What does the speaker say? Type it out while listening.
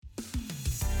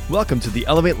Welcome to the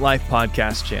Elevate Life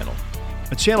podcast channel,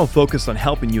 a channel focused on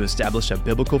helping you establish a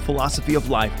biblical philosophy of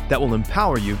life that will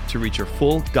empower you to reach your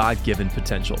full God-given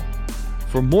potential.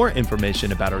 For more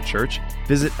information about our church,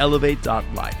 visit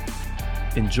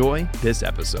elevate.life. Enjoy this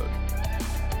episode.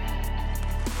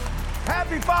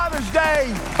 Happy Father's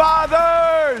Day,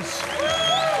 fathers!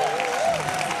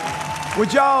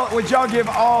 Would y'all give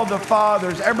all the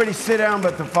fathers, everybody sit down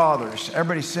but the fathers.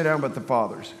 Everybody sit down but the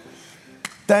fathers.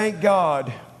 Thank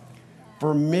God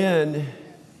for men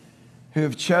who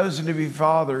have chosen to be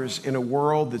fathers in a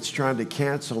world that's trying to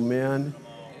cancel men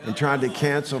and trying to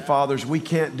cancel fathers. We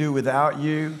can't do without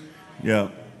you. Yeah.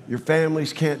 Your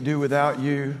families can't do without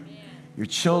you. Your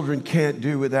children can't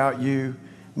do without you.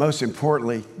 Most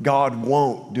importantly, God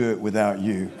won't do it without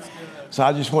you. So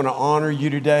I just want to honor you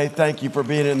today. Thank you for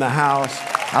being in the house.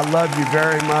 I love you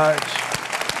very much.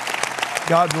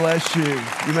 God bless you.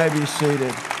 You may be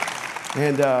seated.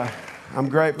 And I'm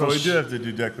grateful. Well, we do have to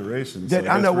do declarations.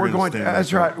 I know we're going to.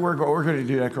 That's right. We're going to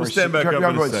do declarations. We'll stand back up y'all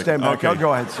in a go ahead and stand back. Okay. Y'all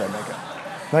go ahead and stand back up.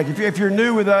 Thank you. If you're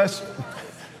new with us,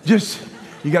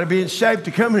 you got to be in shape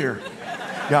to come here.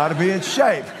 Got to be in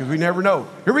shape because we never know.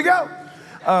 Here we go.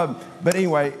 But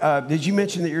anyway, did you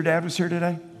mention that your dad was here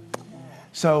today?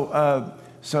 So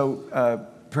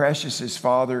Precious's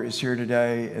father is here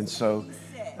today, and so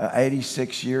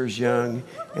 86 years young.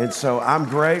 And so I'm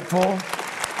grateful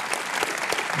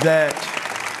that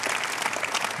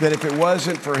if it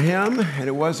wasn't for him and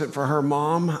it wasn't for her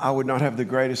mom, I would not have the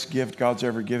greatest gift God's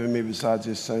ever given me besides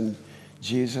his son,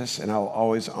 Jesus. And I'll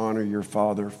always honor your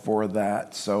father for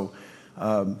that. So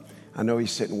I know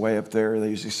he's sitting way up there. They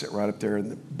usually sit right up there in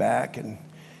the back, and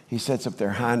he sits up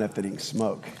there high enough that he can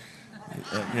smoke.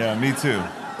 Yeah, me too.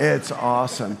 It's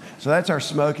awesome. So that's our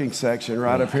smoking section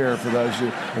right up here for those of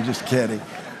you. I'm just kidding.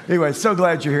 Anyway, so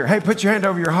glad you're here. Hey, put your hand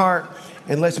over your heart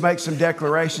and let's make some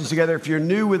declarations together. If you're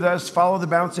new with us, follow the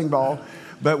bouncing ball.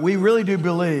 But we really do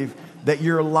believe that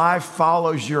your life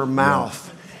follows your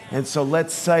mouth. And so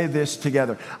let's say this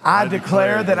together. I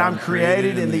declare that I'm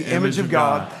created in the image of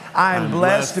God. I am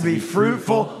blessed to be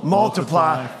fruitful,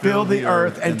 multiply, fill the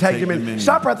earth, and take dominion.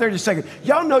 Stop right there just a second.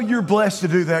 Y'all know you're blessed to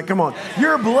do that. Come on.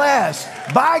 You're blessed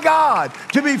by God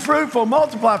to be fruitful,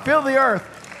 multiply, fill the earth,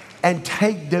 and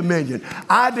take dominion.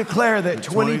 I declare that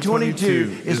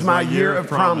 2022 is my year of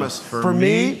promise for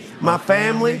me, my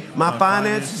family, my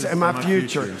finances, and my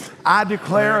future. I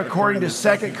declare, according to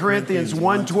 2 Corinthians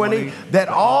 1:20, that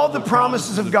all the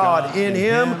promises of God in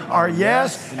him are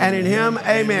yes, and in him,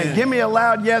 amen. Give me a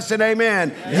loud yes and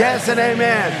amen. Yes and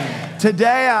amen.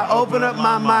 Today, I open up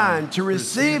my mind to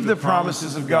receive the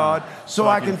promises of God so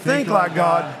I can think like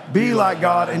God, be like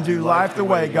God, and do life the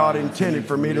way God intended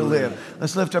for me to live.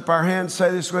 Let's lift up our hands.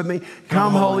 Say this with me.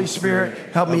 Come, Holy Spirit,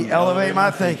 help me elevate my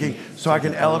thinking so I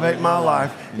can elevate my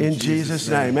life in Jesus'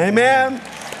 name. Amen.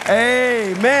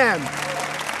 Amen.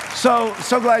 So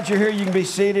glad you're here. You can be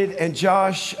seated. And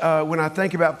Josh, when I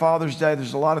think about Father's Day,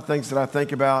 there's a lot of things that I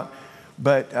think about,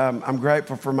 but I'm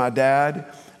grateful for my dad.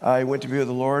 He went to be with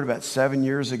the Lord about 7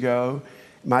 years ago.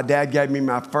 My dad gave me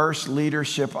my first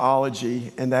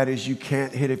leadershipology, and that is you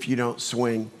can't hit if you don't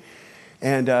swing.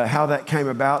 And how that came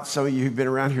about, some of you who've been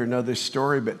around here know this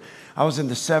story, but I was in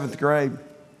the 7th grade,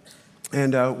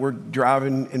 and we're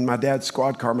driving in my dad's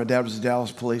squad car. My dad was a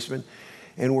Dallas policeman,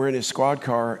 and we're in his squad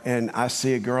car, and I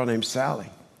see a girl named Sally.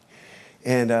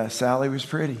 And Sally was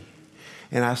pretty.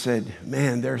 And I said,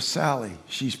 man, there's Sally.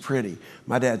 She's pretty.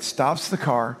 My dad stops the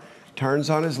car, turns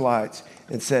on his lights,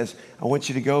 and says, I want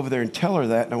you to go over there and tell her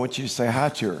that, and I want you to say hi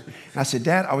to her. And I said,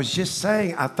 Dad, I was just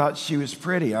saying I thought she was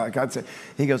pretty.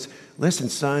 He goes, listen,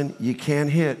 son, you can't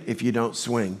hit if you don't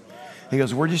swing. He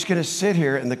goes, we're just going to sit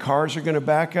here, and the cars are going to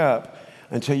back up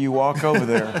until you walk over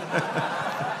there.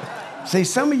 See,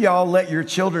 some of y'all let your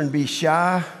children be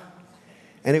shy,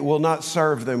 and it will not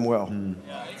serve them well.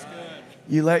 Yeah, that's good.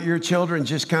 You let your children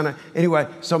just kind of, anyway,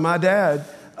 so my dad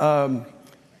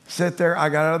sit there. I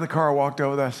got out of the car, walked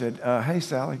over there. I said, hey,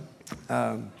 Sally,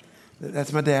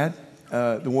 that's my dad,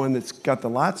 the one that's got the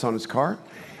lights on his car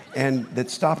and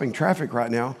that's stopping traffic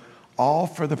right now, all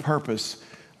for the purpose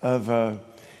of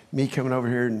me coming over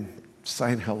here and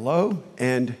saying hello,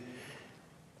 and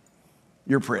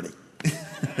you're pretty.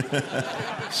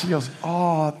 She goes,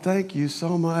 oh, thank you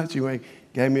so much. Anyway,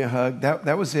 gave me a hug.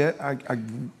 That was it. I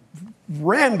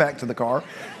ran back to the car,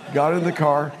 got in the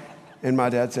car, and my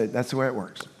dad said, that's the way it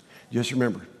works. Just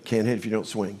remember, can't hit if you don't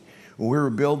swing. When we were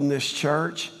building this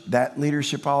church, that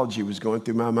leadershipology was going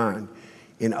through my mind.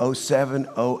 In 07,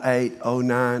 08,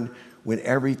 09, when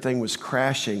everything was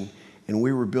crashing, and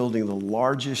we were building the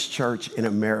largest church in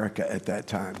America at that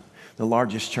time, the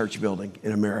largest church building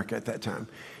in America at that time.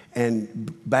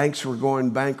 and banks were going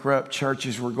bankrupt,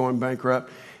 churches were going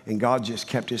bankrupt, and God just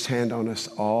kept his hand on us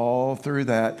all through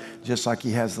that, just like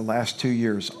he has the last 2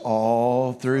 years,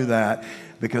 all through that,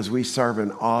 because we serve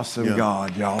an awesome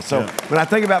God, y'all. So when I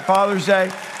think about Father's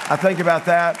Day, I think about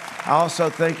that. I also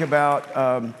think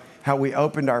about how we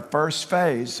opened our first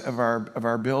phase of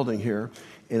our building here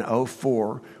in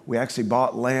 2004. We actually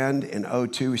bought land in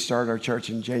 2002. We started our church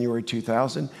in January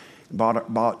 2000.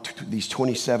 Bought these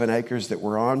 27 acres that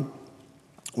we're on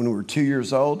when we were 2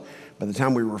 years old. By the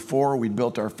time we were 4, we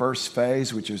built our first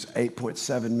phase, which was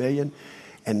 $8.7 million.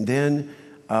 And then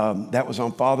that was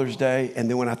on Father's Day. And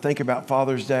then when I think about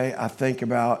Father's Day, I think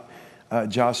about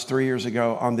Josh, 3 years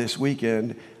ago on this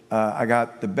weekend, I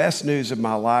got the best news of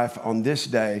my life on this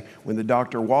day when the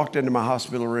doctor walked into my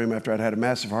hospital room after I'd had a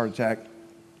massive heart attack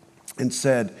and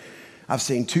said, I've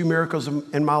seen 2 miracles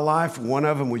in my life. One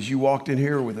of them was you walked in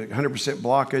here with 100%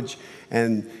 blockage.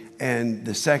 And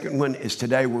the second one is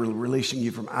today we're releasing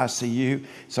you from ICU.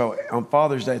 So on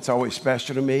Father's Day, it's always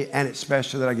special to me. And it's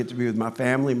special that I get to be with my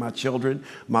family, my children,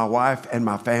 my wife, and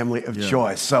my family of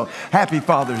choice. So happy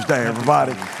Father's Day,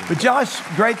 everybody. But Josh,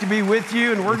 great to be with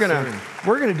you. And we're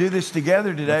gonna do this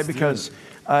together today because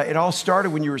it all started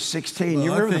when you were 16. Well,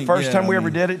 you remember the first time we ever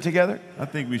did it together? I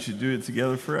think we should do it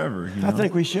together forever. You know? I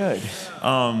think we should.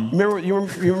 You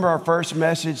remember our first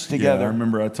message together? Yeah, I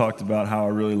remember I talked about how I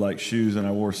really like shoes and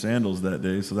I wore sandals that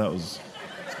day, so that was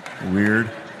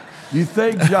weird. You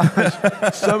think, Josh,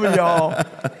 some of y'all,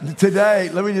 today,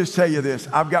 let me just tell you this.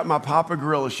 I've got my Papa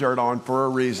Gorilla shirt on for a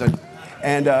reason.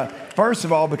 And first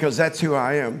of all, because that's who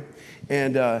I am.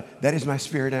 And that is my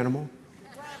spirit animal.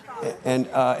 And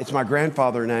it's my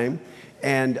grandfather name.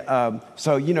 And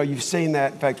so, you know, you've seen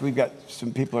that. In fact, we've got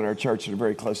some people in our church that are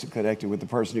very closely connected with the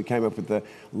person who came up with the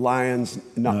lions,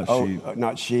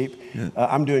 not sheep. Yeah.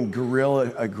 I'm doing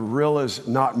a gorilla's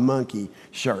not monkey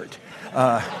shirt.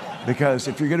 Because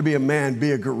if you're going to be a man,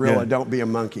 be a gorilla, don't be a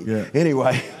monkey. Yeah.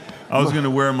 Anyway. I was going to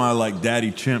wear my, like,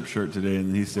 daddy chimp shirt today,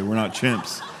 and he said, we're not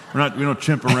chimps. We don't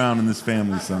chimp around in this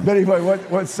family, son. But anyway,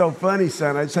 what's so funny,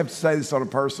 son? I just have to say this on a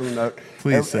personal note.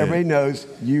 Please say everybody knows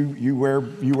you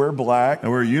wear black. I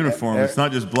wear a uniform. It's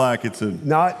not just black. It's a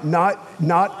not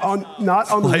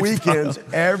on the weekends.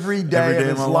 Every day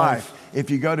of his life. If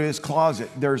you go to his closet,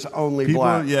 there's only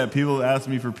black. Yeah, people ask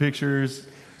me for pictures.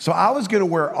 So I was going to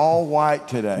wear all white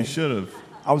today. You should have.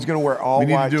 I was going to wear all white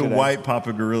today. We need to do a white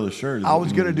Papa Gorilla shirt. I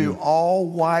was going to do all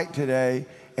white today.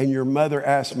 And your mother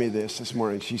asked me this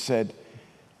morning. She said,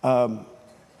 now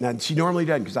she normally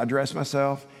doesn't because I dress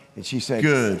myself. And she said,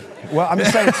 good. Well, I'm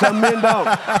just saying some men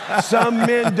don't. Some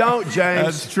men don't, James.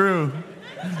 That's true.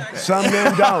 Some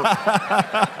men don't.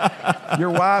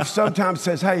 Your wife sometimes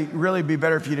says, hey, really it'd be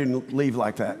better if you didn't leave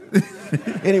like that.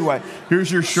 Anyway.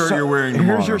 Here's your shirt you're wearing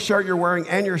tomorrow. Here's your shirt you're wearing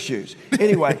and your shoes.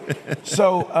 Anyway,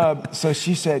 so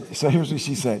she said, so here's what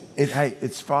she said. Hey,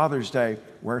 it's Father's Day.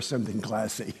 Wear something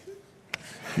classy.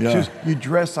 Yeah. She goes, you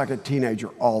dress like a teenager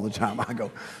all the time. I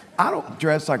go, I don't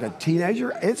dress like a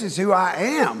teenager. This is who I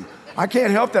am. I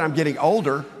can't help that I'm getting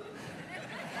older.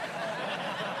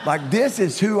 Like, this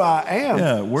is who I am.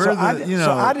 Yeah,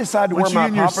 so I decided to wear my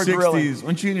Papa Gorilla.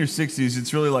 Once you're in your 60s,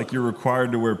 it's really like you're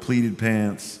required to wear pleated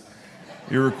pants.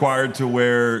 You're required to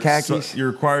wear khakis.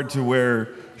 You're required to wear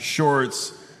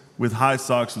shorts with high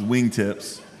socks with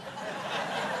wingtips.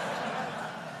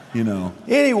 You know.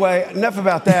 Anyway, enough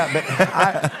about that. But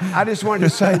I just wanted to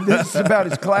say this is about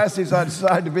as classy as I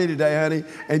decided to be today, honey.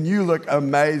 And you look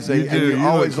amazing. You do. And you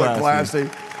always look classy.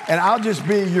 And I'll just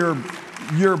be your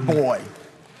boy.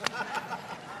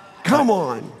 Come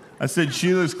on. I said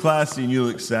she looks classy and you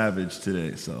look savage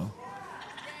today. So.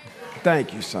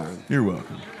 Thank you, son. You're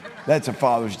welcome. That's a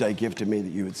Father's Day gift to me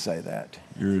that you would say that.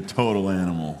 You're a total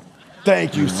animal.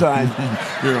 Thank you, son.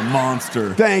 You're a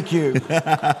monster. Thank you.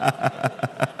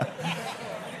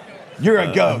 You're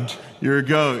a goat. You're a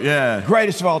goat, yeah.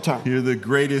 Greatest of all time. You're the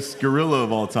greatest gorilla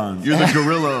of all time. You're the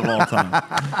gorilla of all time.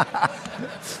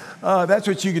 That's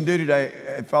what you can do today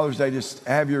at Father's Day. Just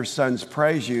have your sons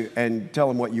praise you and tell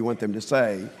them what you want them to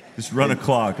say. Just run a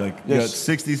clock. Like, you got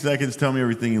 60 seconds, tell me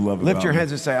everything you love about me. Lift your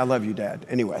hands and say, I love you, Dad.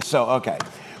 Anyway, so, okay.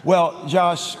 Well,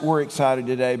 Josh, we're excited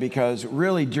today because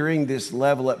really during this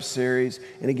Level Up series,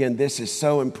 and again, this is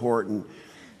so important,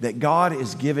 that God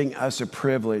is giving us a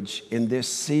privilege in this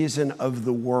season of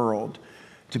the world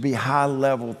to be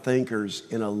high-level thinkers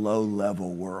in a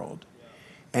low-level world.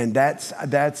 And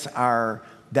that's our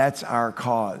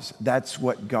cause. That's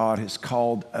what God has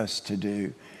called us to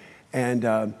do.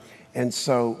 And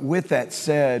so with that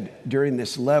said, during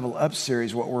this Level Up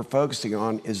series, what we're focusing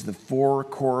on is the 4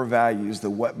 core values,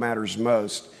 the what matters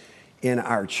most in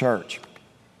our church.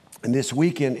 And this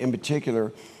weekend in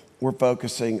particular, we're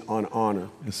focusing on honor.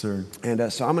 Yes, sir.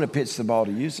 And so I'm going to pitch the ball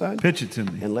to you, son. Pitch it to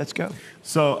me. And let's go.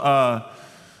 So,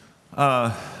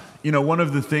 one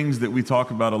of the things that we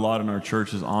talk about a lot in our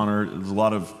church is honor.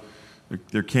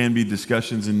 There can be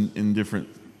discussions in different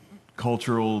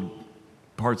cultural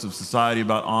parts of society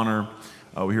about honor.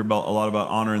 We hear a lot about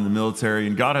honor in the military,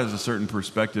 and God has a certain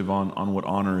perspective on what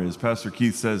honor is. Pastor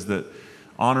Keith says that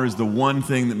honor is the one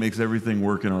thing that makes everything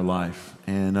work in our life.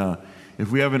 And if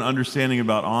we have an understanding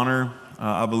about honor,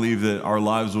 I believe that our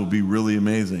lives will be really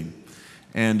amazing.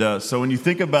 And so when you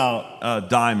think about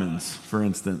diamonds, for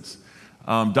instance,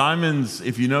 diamonds,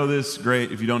 if you know this,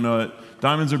 great. If you don't know it,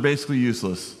 diamonds are basically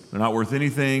useless. They're not worth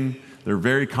anything. They're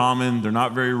very common. They're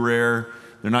not very rare.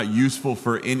 They're not useful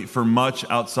for much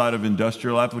outside of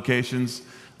industrial applications.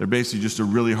 They're basically just a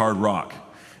really hard rock.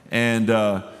 And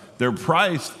they're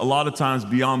priced a lot of times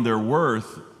beyond their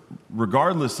worth,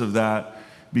 regardless of that,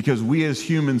 because we as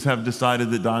humans have decided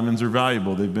that diamonds are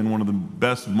valuable. They've been one of the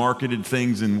best marketed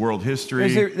things in world history.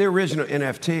 The original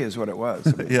NFT is what it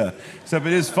was. Yeah, except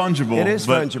it is fungible. It is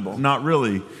but fungible. Not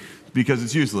really, because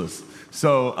it's useless.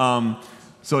 So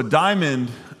a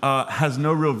diamond has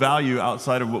no real value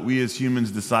outside of what we as humans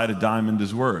decide a diamond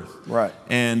is worth. Right.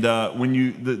 And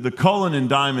the Cullinan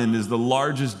diamond is the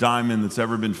largest diamond that's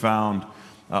ever been found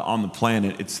on the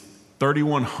planet. It's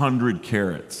 3,100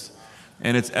 carats.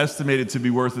 And it's estimated to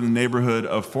be worth in the neighborhood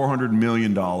of $400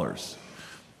 million.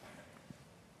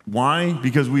 Why?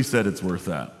 Because we said it's worth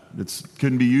that. It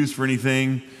couldn't be used for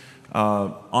anything. On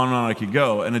and on I could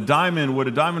go. And what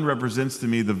a diamond represents to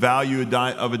me, the value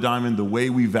of a diamond, the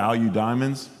way we value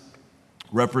diamonds,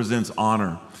 represents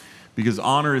honor. Because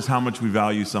honor is how much we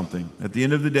value something. At the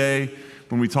end of the day,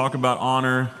 when we talk about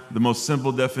honor, the most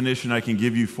simple definition I can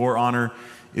give you for honor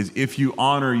is if you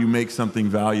honor, you make something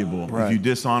valuable. Right. If you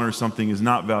dishonor, something is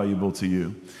not valuable to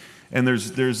you. And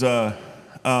I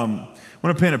want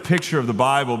to paint a picture of the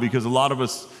Bible because a lot of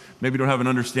us maybe don't have an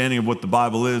understanding of what the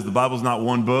Bible is. The Bible's not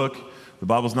one book. The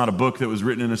Bible's not a book that was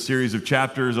written in a series of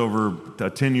chapters over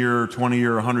a 10-year,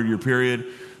 20-year, 100-year period.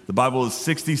 The Bible is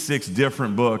 66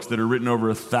 different books that are written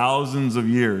over thousands of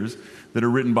years that are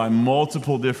written by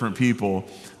multiple different people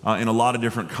in a lot of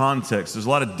different contexts. There's a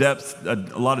lot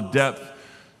of depth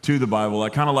to the Bible. I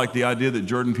kind of like the idea that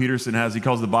Jordan Peterson has. He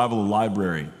calls the Bible a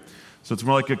library. So it's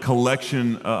more like a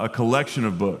collection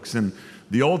of books. And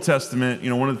the Old Testament,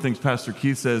 one of the things Pastor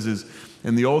Keith says is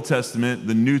in the Old Testament,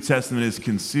 the New Testament is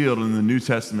concealed, and in the New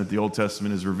Testament, the Old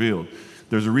Testament is revealed.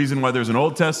 There's a reason why there's an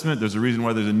Old Testament. There's a reason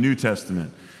why there's a New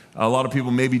Testament. A lot of people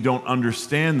maybe don't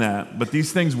understand that, but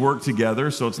these things work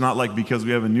together. So it's not like because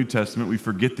we have a New Testament, we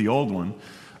forget the old one.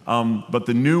 But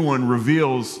the new one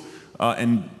reveals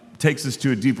and takes us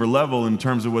to a deeper level in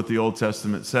terms of what the Old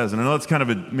Testament says. And I know it's kind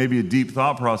of maybe a deep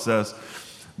thought process,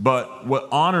 but what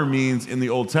honor means in the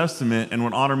Old Testament and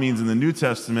what honor means in the New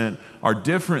Testament are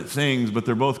different things, but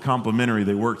they're both complementary.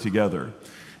 They work together.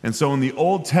 And so in the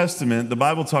Old Testament, the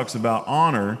Bible talks about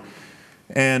honor,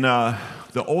 and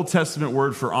the Old Testament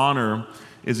word for honor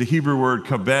is a Hebrew word,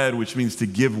 kabed, which means to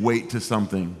give weight to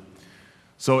something.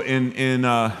 So in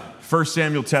 1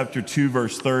 Samuel chapter 2,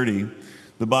 verse 30,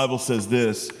 the Bible says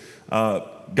this,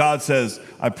 God says,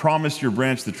 I promised your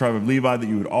branch, the tribe of Levi, that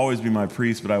you would always be my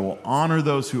priest, but I will honor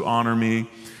those who honor me,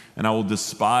 and I will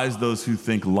despise those who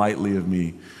think lightly of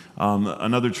me.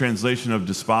 Another translation of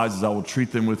despise is I will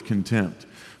treat them with contempt.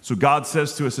 So God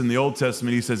says to us in the Old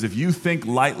Testament, he says, if you think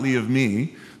lightly of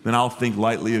me, then I'll think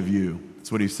lightly of you.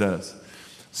 That's what he says.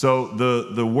 So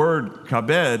the word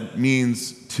kabed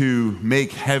means to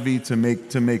make heavy, to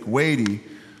make weighty.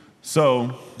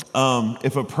 So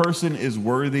if a person is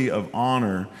worthy of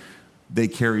honor, they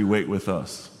carry weight with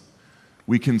us.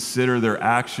 We consider their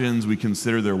actions, we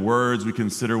consider their words, we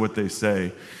consider what they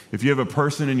say. If you have a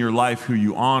person in your life who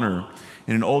you honor,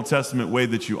 in an Old Testament way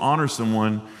that you honor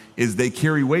someone is they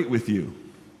carry weight with you.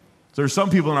 So there's some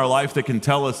people in our life that can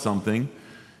tell us something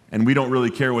and we don't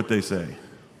really care what they say,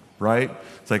 right?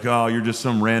 It's like, oh, you're just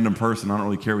some random person. I don't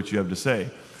really care what you have to say.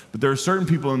 But there are certain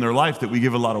people in their life that we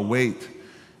give a lot of weight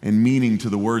and meaning to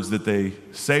the words that they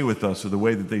say with us or the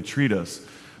way that they treat us.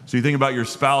 So you think about your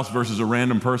spouse versus a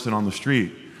random person on the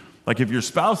street. Like if your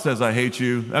spouse says, I hate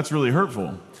you, that's really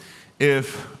hurtful.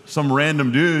 If some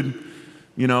random dude,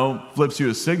 flips you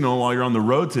a signal while you're on the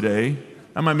road today,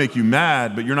 that might make you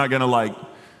mad, but you're not going to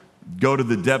go to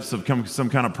the depths of some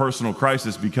kind of personal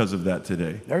crisis because of that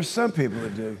today. There's some people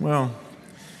that do. Well,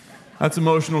 that's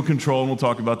emotional control, and we'll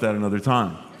talk about that another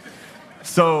time.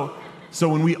 So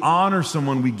when we honor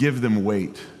someone, we give them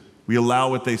weight. We allow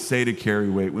what they say to carry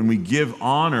weight. When we give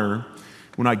honor,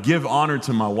 when I give honor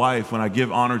to my wife, when I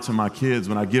give honor to my kids,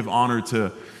 when I give honor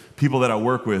to people that I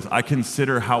work with, I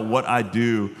consider how what I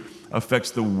do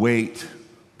affects the weight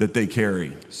that they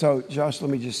carry. So, Josh, let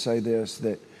me just say this,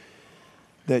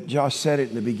 that Josh said it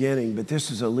in the beginning, but this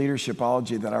is a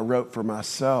leadershipology that I wrote for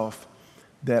myself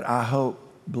that I hope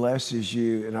blesses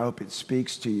you and I hope it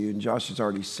speaks to you. And Josh has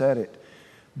already said it,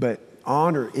 but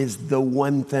honor is the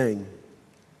one thing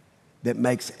that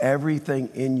makes everything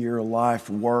in your life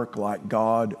work like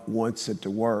God wants it to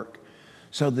work.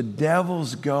 So the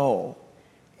devil's goal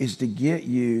is to get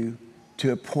you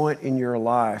to a point in your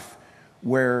life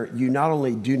where you not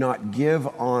only do not give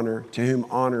honor to whom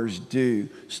honors due,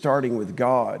 starting with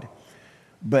God,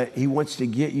 but he wants to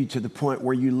get you to the point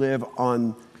where you live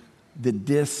on the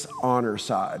dishonor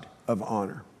side of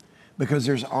honor. Because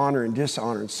there's honor and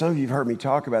dishonor. And some of you have heard me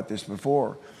talk about this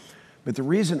before. But the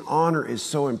reason honor is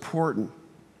so important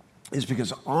is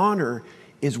because honor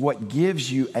is what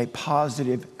gives you a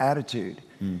positive attitude.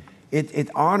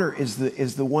 Honor is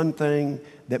the one thing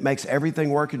that makes everything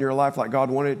work in your life like God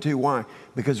wanted it to. Why?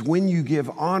 Because when you give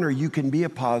honor, you can be a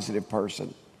positive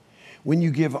person. When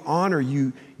you give honor,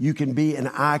 you can be an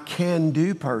I can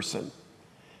do person.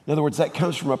 In other words, that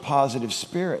comes from a positive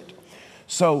spirit.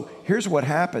 So here's what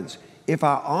happens. If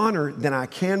I honor, then I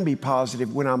can be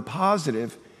positive. When I'm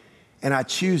positive and I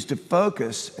choose to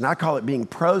focus, and I call it being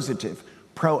positive,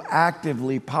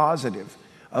 proactively positive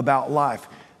about life.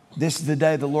 This is the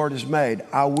day the Lord has made.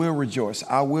 I will rejoice.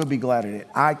 I will be glad in it.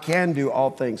 I can do all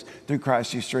things through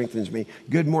Christ who strengthens me.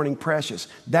 Good morning, precious.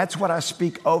 That's what I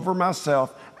speak over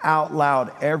myself out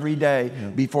loud every day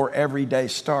before every day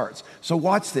starts. So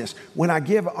watch this. When I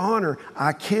give honor,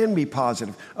 I can be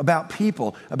positive about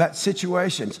people, about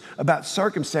situations, about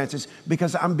circumstances,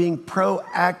 because I'm being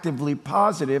proactively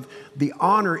positive. The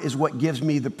honor is what gives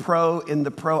me the pro in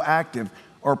the proactive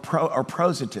or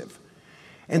positive.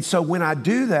 And so when I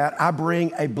do that, I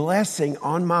bring a blessing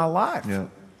on my life. Yeah.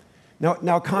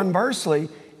 Now, conversely,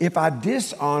 if I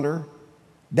dishonor,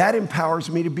 that empowers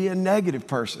me to be a negative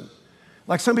person.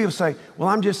 Like some people say, well,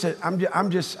 I'm just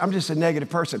a negative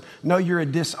person. No, you're a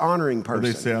dishonoring person.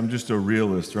 Or they say, I'm just a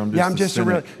realist, or I'm just a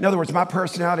realist. In other words, my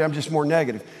personality, I'm just more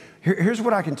negative. Here's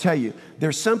what I can tell you.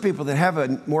 There's some people that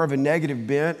have more of a negative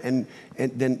bent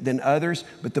than others,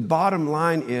 but the bottom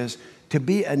line is to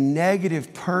be a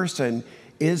negative person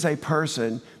is a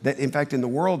person that, in fact, in the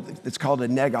world, it's called a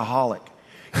negaholic.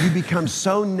 You become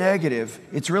so negative,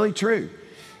 it's really true.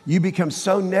 You become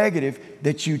so negative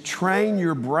that you train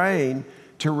your brain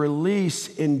to release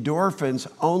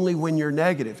endorphins only when you're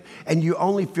negative. And you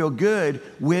only feel good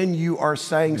when you are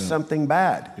saying something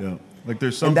bad. Yeah. Like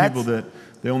there's some people that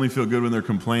they only feel good when they're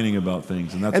complaining about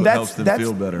things, and that's what helps them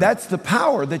feel better. That's the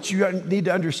power that you need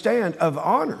to understand of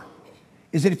honor.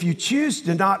 Is that if you choose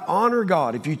to not honor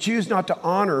God, if you choose not to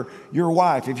honor your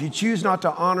wife, if you choose not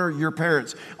to honor your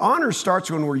parents, honor starts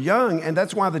when we're young, and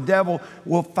that's why the devil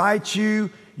will fight you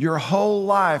your whole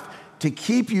life to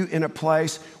keep you in a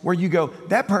place where you go,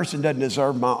 that person doesn't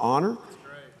deserve my honor.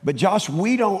 But Josh,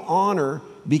 we don't honor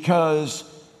because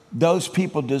those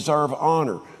people deserve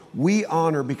honor. We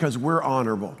honor because we're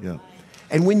honorable. Yeah.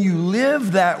 And when you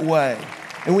live that way,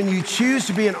 and when you choose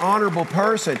to be an honorable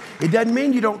person, it doesn't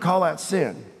mean you don't call out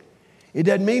sin. It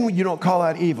doesn't mean you don't call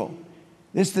out evil.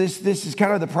 This is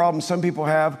kind of the problem some people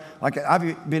have. Like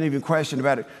I've been even questioned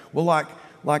about it. Well,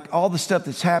 like all the stuff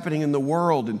that's happening in the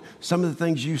world and some of the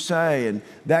things you say and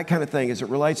that kind of thing as it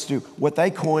relates to what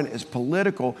they coin as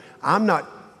political. I'm not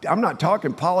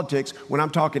talking politics when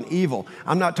I'm talking evil.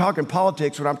 I'm not talking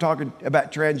politics when I'm talking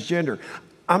about transgender.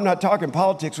 I'm not talking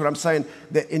politics when I'm saying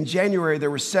that in January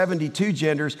there were 72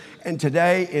 genders and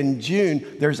today in June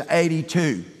there's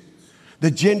 82.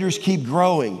 The genders keep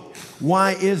growing.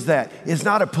 Why is that? It's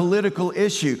not a political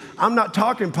issue. I'm not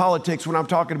talking politics when I'm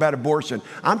talking about abortion.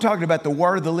 I'm talking about the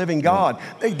word of the living God,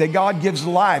 that God gives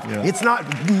life. Yeah. It's not,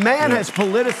 man has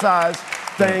politicized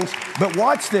things, but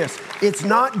watch this. It's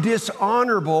not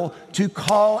dishonorable to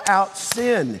call out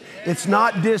sin. It's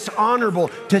not dishonorable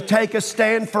to take a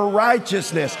stand for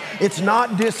righteousness. It's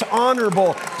not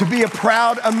dishonorable to be a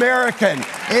proud American.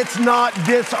 It's not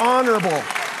dishonorable.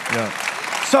 Yeah.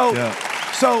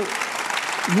 So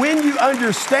when you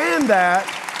understand that,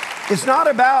 it's not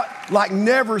about like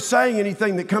never saying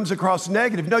anything that comes across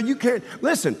negative. No, you can't.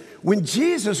 Listen, when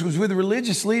Jesus was with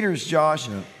religious leaders, Josh,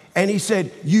 and he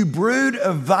said, you brood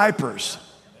of vipers.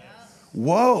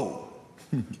 Whoa,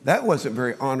 that wasn't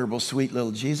very honorable, sweet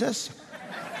little Jesus.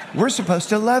 We're supposed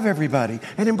to love everybody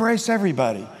and embrace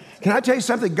everybody. Can I tell you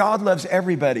something? God loves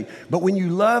everybody. But when you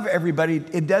love everybody,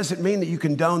 it doesn't mean that you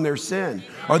condone their sin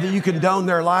or that you condone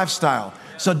their lifestyle.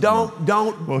 So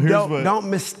don't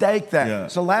mistake that. Yeah.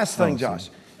 So last thing, Josh,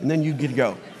 and then you get to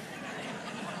go.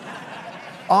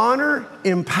 Honor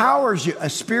empowers you. A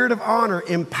spirit of honor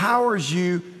empowers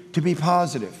you to be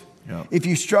positive. Yeah. If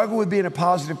you struggle with being a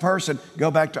positive person, go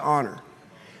back to honor.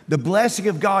 The blessing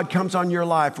of God comes on your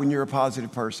life when you're a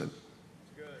positive person.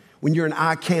 When you're an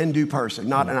I can do person,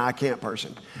 not an I can't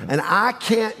person. An I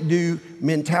can't do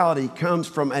mentality comes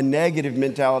from a negative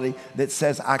mentality that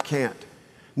says I can't.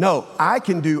 No, I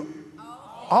can do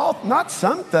all, not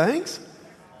some things.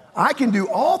 I can do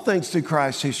all things through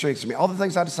Christ who strengthens me. All the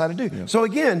things I decide to do. Yeah. So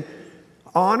again,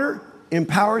 honor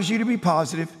empowers you to be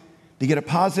positive, to get a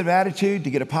positive attitude,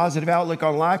 to get a positive outlook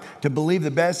on life, to believe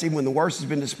the best even when the worst has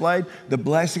been displayed. The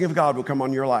blessing of God will come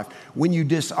on your life. When you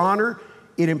dishonor,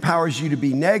 it empowers you to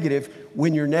be negative.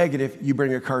 When you're negative, you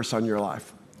bring a curse on your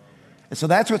life. And so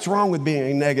that's what's wrong with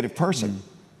being a negative person.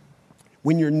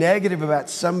 When you're negative about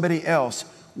somebody else,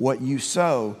 what you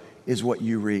sow is what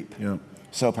you reap. Yeah.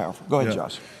 So powerful. Go ahead,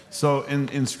 Josh. So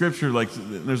in Scripture, like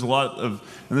there's a lot of,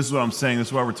 and this is what I'm saying, this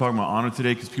is why we're talking about honor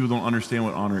today, because people don't understand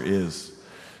what honor is.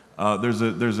 There's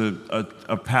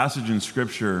a passage in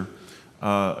Scripture,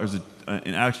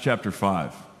 in Acts chapter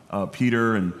 5,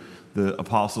 Peter and the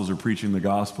apostles are preaching the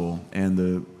gospel, and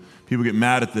the people get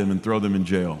mad at them and throw them in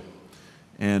jail.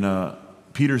 And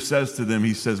Peter says to them,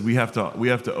 he says, we have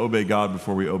to obey God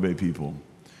before we obey people.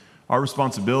 Our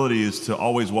responsibility is to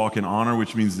always walk in honor,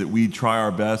 which means that we try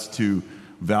our best to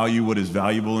value what is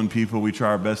valuable in people. We try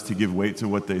our best to give weight to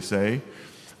what they say.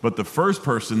 But the first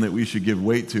person that we should give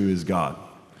weight to is God.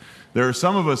 There are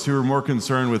some of us who are more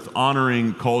concerned with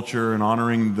honoring culture and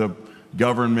honoring the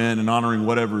government and honoring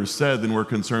whatever is said than we're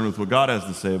concerned with what God has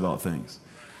to say about things.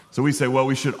 So we say, well,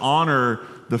 we should honor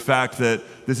the fact that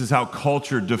this is how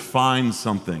culture defines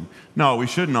something. No, we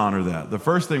shouldn't honor that. The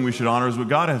first thing we should honor is what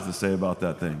God has to say about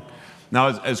that thing. Now,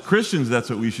 as Christians, that's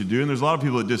what we should do. And there's a lot of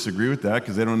people that disagree with that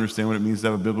because they don't understand what it means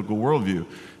to have a biblical worldview.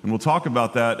 And we'll talk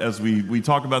about that as we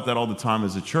talk about that all the time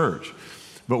as a church.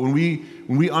 But when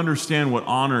we understand what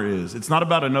honor is, it's not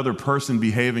about another person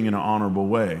behaving in an honorable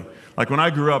way. Like when I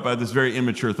grew up, I had this very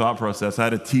immature thought process. I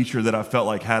had a teacher that I felt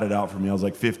like had it out for me. I was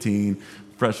like 15,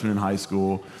 freshman in high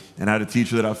school, and I had a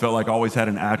teacher that I felt like always had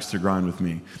an axe to grind with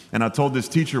me. And I told this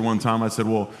teacher one time, I said,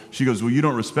 she goes, well, you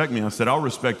don't respect me. I said, I'll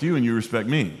respect you and you respect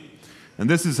me. And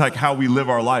this is like how we live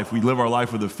our life. We live our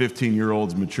life with a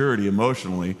 15-year-old's maturity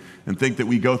emotionally and think that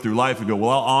we go through life and go, well,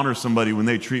 I'll honor somebody when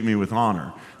they treat me with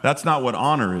honor. That's not what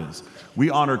honor is. We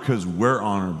honor because we're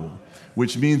honorable,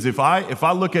 which means if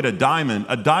I look at a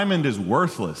diamond is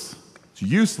worthless. It's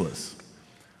useless.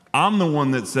 I'm the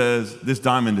one that says this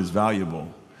diamond is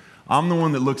valuable. I'm the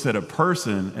one that looks at a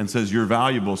person and says you're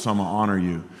valuable, so I'm going to honor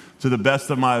you to the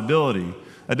best of my ability.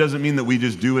 That doesn't mean that we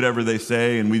just do whatever they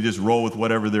say and we just roll with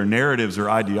whatever their narratives or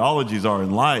ideologies are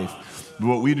in life. But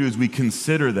what we do is we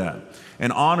consider that.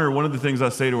 And honor, one of the things I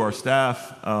say to our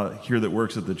staff here that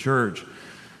works at the church,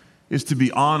 is to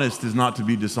be honest is not to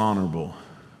be dishonorable.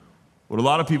 What a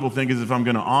lot of people think is if I'm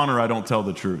going to honor, I don't tell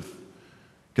the truth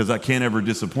because I can't ever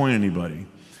disappoint anybody.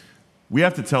 We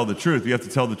have to tell the truth. We have to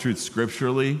tell the truth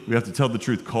scripturally. We have to tell the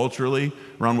truth culturally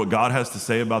around what God has to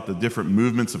say about the different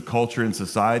movements of culture and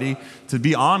society. To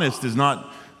be honest is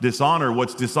not dishonor.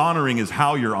 What's dishonoring is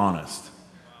how you're honest.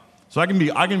 So I can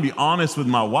be honest with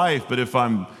my wife, but if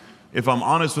I'm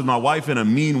honest with my wife in a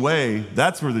mean way,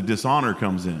 that's where the dishonor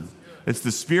comes in. It's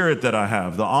the spirit that I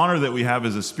have. The honor that we have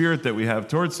is a spirit that we have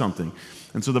towards something.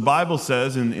 And so the Bible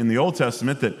says in the Old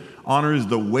Testament that honor is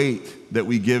the weight that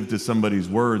we give to somebody's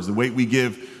words, the weight we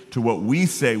give to what we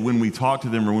say when we talk to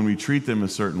them or when we treat them a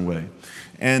certain way.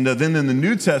 And then in the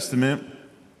New Testament,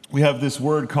 we have this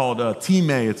word called time.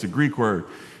 It's a Greek word,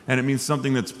 and it means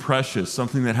something that's precious,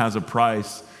 something that has a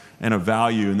price and a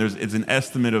value, and it's an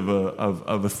estimate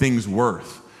of a thing's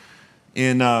worth.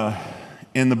 In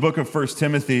the book of 1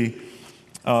 Timothy,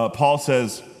 Paul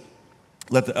says,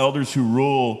 let the elders who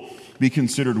rule be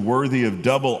considered worthy of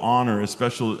double honor,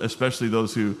 especially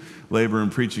those who labor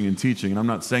in preaching and teaching. And I'm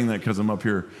not saying that because I'm up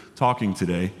here talking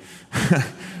today.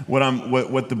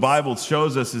 What the Bible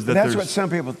shows us is that that's what some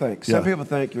people think. Some people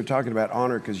think you're talking about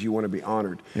honor because you want to be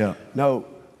honored. Yeah. No,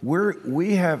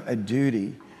 we have a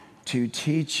duty to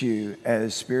teach you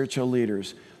as spiritual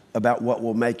leaders about what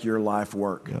will make your life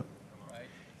work. Yeah.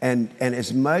 And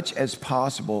as much as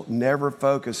possible, never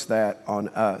focus that on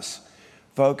us.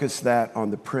 Focus that on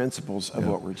the principles of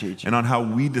what we're teaching. And on how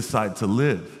we decide to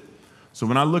live. So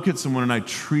when I look at someone and I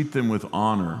treat them with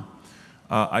honor,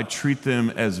 I treat them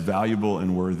as valuable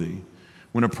and worthy.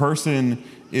 When a person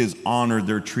is honored,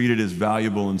 they're treated as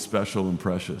valuable and special and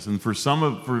precious. And for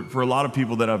a lot of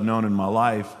people that I've known in my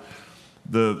life,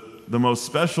 the most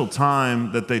special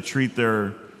time that they treat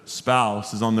their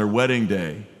spouse is on their wedding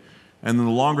day. And then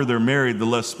the longer they're married, the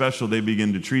less special they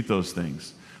begin to treat those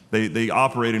things. They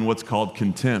operate in what's called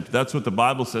contempt. That's what the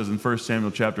Bible says in 1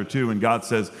 Samuel chapter 2, when God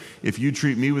says, if you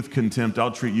treat me with contempt,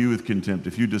 I'll treat you with contempt.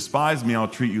 If you despise me, I'll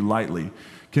treat you lightly.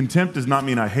 Contempt does not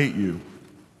mean I hate you.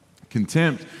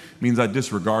 Contempt means I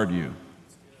disregard you.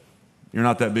 You're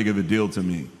not that big of a deal to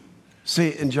me.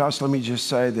 See, and Josh, let me just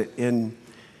say that in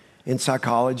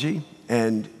psychology,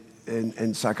 and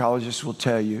psychologists will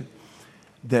tell you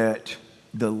that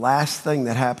the last thing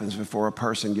that happens before a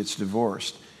person gets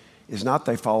divorced is not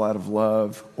they fall out of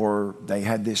love or they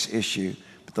had this issue,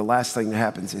 but the last thing that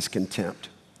happens is contempt.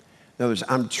 In other words,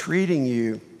 I'm treating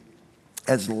you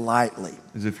as lightly.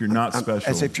 As if you're not special.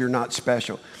 As if you're not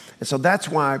special. And so that's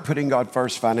why putting God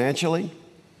first financially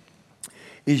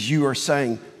is you are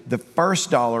saying, the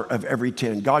first dollar of every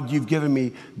 10. God, you've given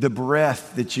me the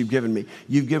breath that you've given me.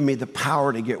 You've given me the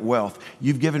power to get wealth.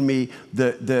 You've given me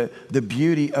the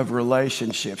beauty of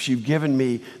relationships. You've given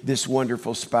me this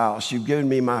wonderful spouse. You've given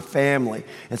me my family.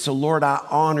 And so, Lord, I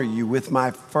honor you with my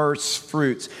first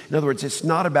fruits. In other words, it's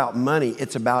not about money.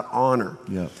 It's about honor.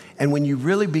 Yeah. And when you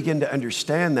really begin to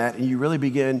understand that and you really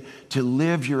begin to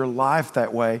live your life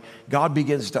that way, God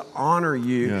begins to honor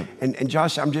you. Yeah. And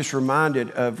Josh, I'm just reminded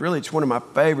of, really, it's one of my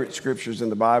favorite scriptures in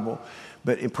the Bible.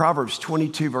 But in Proverbs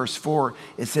 22, verse 4,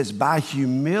 it says, by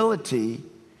humility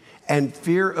and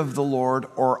fear of the Lord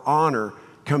or honor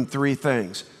come three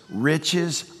things: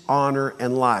 riches, honor,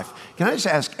 and life. Can I just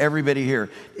ask everybody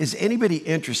here, is anybody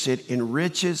interested in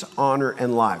riches, honor,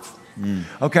 and life?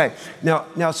 Okay,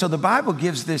 now, so the Bible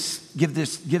gives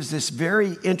this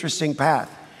very interesting path.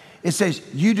 It says,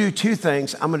 you do two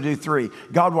things, I'm going to do three.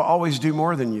 God will always do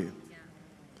more than you.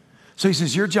 So he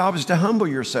says, your job is to humble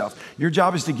yourself. Your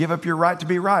job is to give up your right to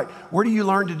be right. Where do you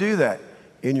learn to do that?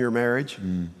 In your marriage.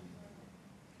 And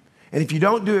if you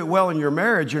don't do it well in your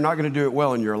marriage, you're not going to do it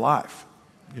well in your life.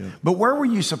 Yeah. But where were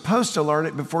you supposed to learn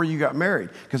it before you got married?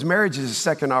 Because marriage is a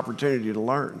second opportunity to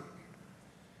learn.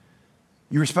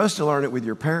 You were supposed to learn it with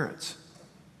your parents.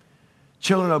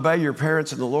 Children, obey your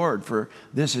parents in the Lord, for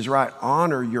this is right.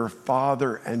 Honor your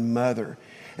father and mother.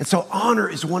 And so honor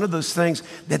is one of those things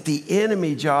that the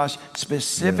enemy, Josh,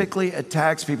 specifically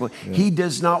attacks people. He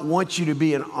does not want you to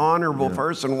be an honorable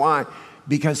person. Why?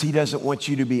 Because he doesn't want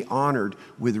you to be honored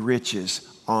with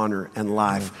riches, honor, and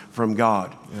life from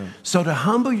God. So to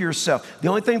humble yourself, the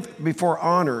only thing before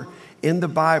honor in the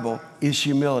Bible is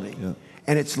humility.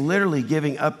 And it's literally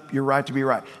giving up your right to be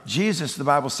right. Jesus, the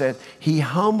Bible said, he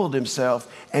humbled himself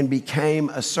and became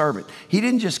a servant. He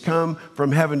didn't just come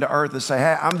from heaven to earth and say,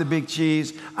 hey, I'm the big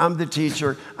cheese, I'm the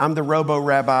teacher, I'm the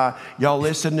robo-rabbi, y'all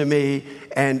listen to me.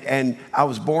 And I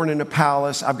was born in a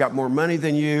palace. I've got more money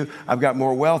than you. I've got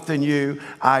more wealth than you.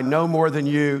 I know more than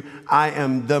you. I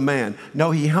am the man. No,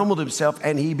 he humbled himself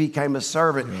and he became a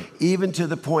servant, even to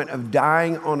the point of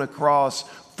dying on a cross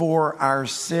for our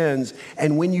sins.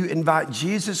 And when you invite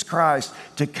Jesus Christ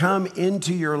to come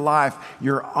into your life,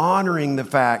 you're honoring the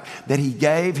fact that he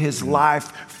gave his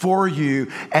life for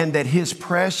you and that his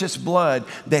precious blood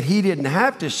that he didn't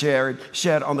have to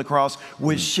shed on the cross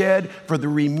was shed for the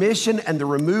remission and the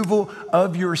removal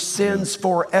of your sins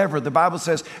forever. The Bible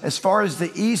says, as far as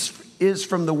the east is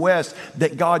from the west,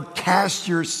 that God cast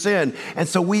your sin. And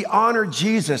so we honor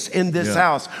Jesus in this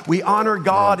house. We honor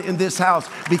God in this house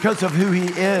because of who he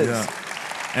is.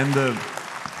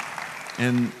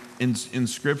 And in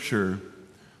Scripture,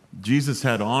 Jesus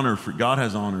had honor for, God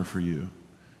has honor for you.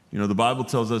 You know, the Bible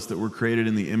tells us that we're created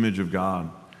in the image of God.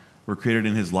 We're created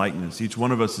in his likeness. Each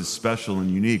one of us is special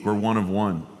and unique. We're one of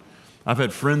one. I've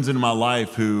had friends in my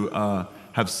life who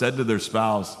have said to their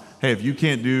spouse, hey, if you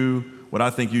can't do what I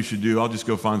think you should do, I'll just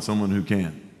go find someone who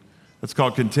can. That's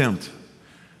called contempt.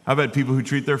 I've had people who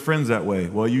treat their friends that way.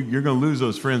 Well, you're going to lose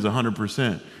those friends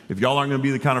 100%. If y'all aren't going to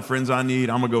be the kind of friends I need,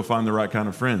 I'm going to go find the right kind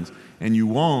of friends. And you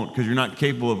won't, because you're not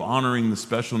capable of honoring the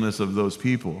specialness of those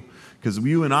people. Because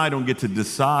you and I don't get to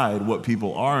decide what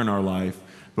people are in our life,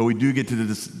 but we do get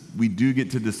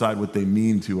to decide what they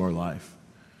mean to our life.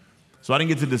 So I didn't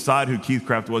get to decide who Keith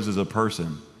Craft was as a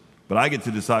person, but I get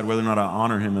to decide whether or not I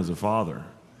honor him as a father.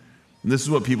 And this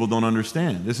is what people don't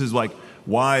understand. This is like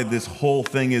why this whole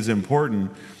thing is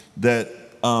important, that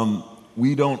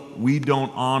we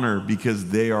don't honor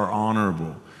because they are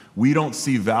honorable. We don't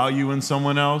see value in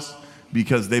someone else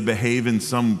because they behave in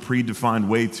some predefined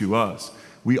way to us.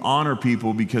 We honor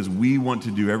people because we want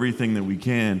to do everything that we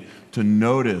can to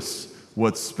notice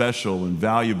what's special and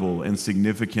valuable and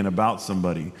significant about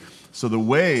somebody. So the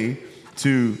way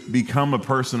to become a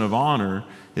person of honor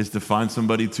is to find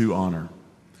somebody to honor.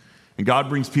 And God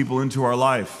brings people into our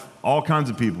life, all kinds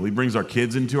of people. He brings our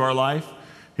kids into our life.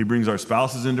 He brings our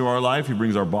spouses into our life. He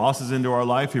brings our bosses into our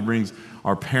life. He brings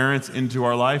our parents into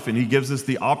our life, and he gives us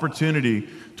the opportunity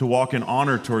to walk in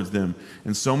honor towards them.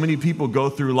 And so many people go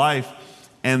through life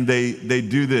and they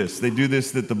do this. They do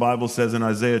this that the Bible says in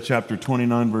Isaiah chapter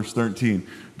 29, verse 13.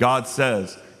 God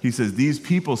says, he says, these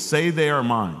people say they are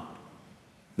mine.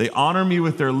 They honor me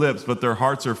with their lips, but their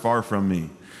hearts are far from me.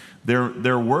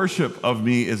 Their worship of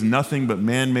me is nothing but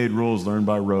man-made rules learned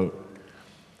by rote.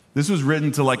 This was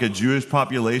written to like a Jewish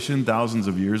population thousands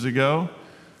of years ago.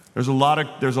 There's a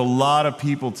lot of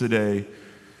people today,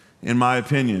 in my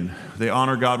opinion, they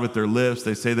honor God with their lips.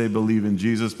 They say they believe in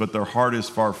Jesus, but their heart is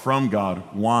far from God.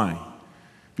 Why?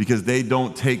 Because they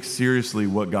don't take seriously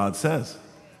what God says.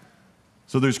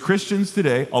 So there's Christians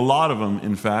today, a lot of them,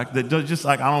 in fact, that just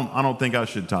like, I don't think I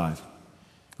should tithe.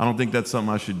 I don't think that's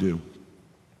something I should do.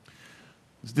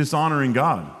 It's dishonoring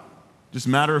God. Just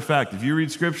matter of fact, if you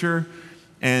read Scripture,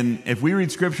 and if we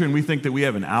read Scripture and we think that we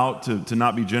have an out to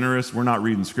not be generous, we're not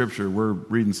reading Scripture, we're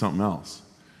reading something else.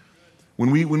 When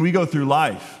we go through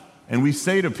life and we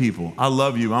say to people, I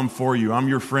love you, I'm for you, I'm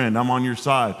your friend, I'm on your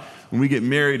side. When we get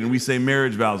married and we say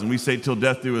marriage vows and we say till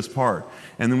death do us part,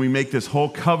 and then we make this whole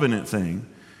covenant thing,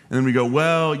 and then we go,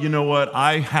 well, you know what,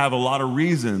 I have a lot of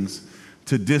reasons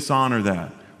to dishonor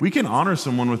that. We can honor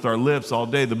someone with our lips all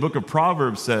day. The book of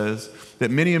Proverbs says that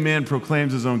many a man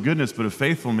proclaims his own goodness, but a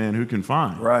faithful man who can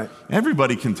find? Right.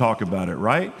 Everybody can talk about it,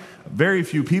 right? Very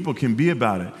few people can be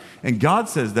about it. And God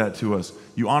says that to us.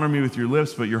 You honor me with your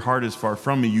lips, but your heart is far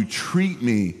from me. You treat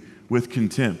me with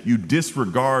contempt. You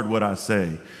disregard what I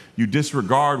say. You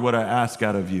disregard what I ask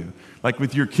out of you. Like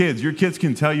with your kids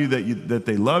can tell you that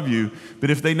they love you, but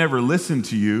if they never listen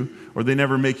to you or they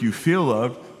never make you feel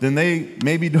loved, then they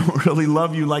maybe don't really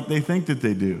love you like they think that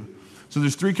they do. So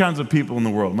there's three kinds of people in the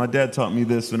world. My dad taught me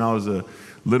this when I was a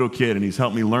little kid, and he's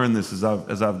helped me learn this as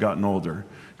I've gotten older.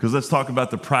 Because let's talk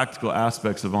about the practical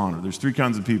aspects of honor. There's three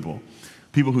kinds of people.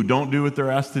 People who don't do what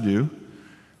they're asked to do,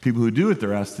 people who do what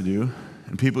they're asked to do,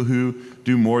 and people who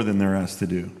do more than they're asked to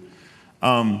do.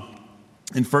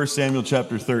 In 1 Samuel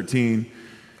chapter 13,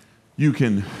 you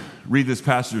can read this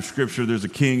passage of Scripture. There's a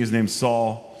king, his name's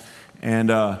Saul, and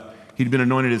he'd been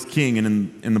anointed as king.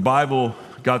 And in the Bible,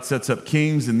 God sets up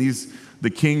kings, and the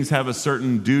kings have a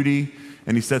certain duty,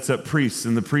 and he sets up priests,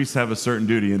 and the priests have a certain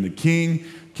duty. And the king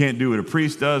can't do what a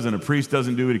priest does, and a priest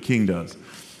doesn't do what a king does.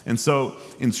 And so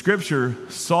in Scripture,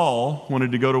 Saul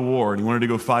wanted to go to war, and he wanted to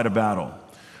go fight a battle.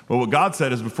 Well, what God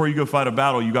said is, before you go fight a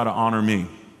battle, you got to honor me.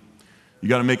 You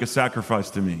got to make a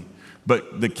sacrifice to me.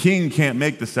 But the king can't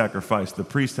make the sacrifice. The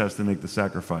priest has to make the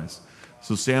sacrifice.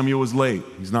 So Samuel was late.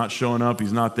 He's not showing up.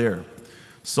 He's not there.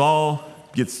 Saul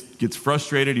gets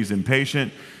frustrated. He's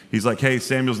impatient. He's like, hey,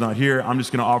 Samuel's not here. I'm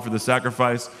just going to offer the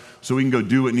sacrifice so we can go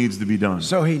do what needs to be done.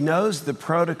 So he knows the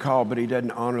protocol, but he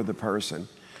doesn't honor the person.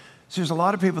 So there's a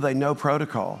lot of people, they know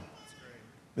protocol,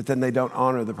 but then they don't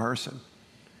honor the person.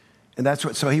 And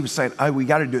so he was saying, oh, we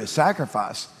got to do a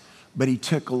sacrifice. But he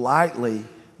took lightly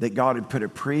that God had put a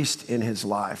priest in his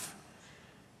life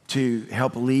to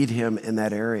help lead him in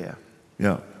that area.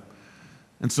 Yeah.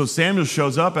 And so Samuel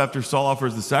shows up after Saul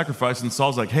offers the sacrifice, and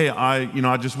Saul's like, hey,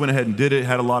 I just went ahead and did it,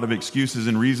 had a lot of excuses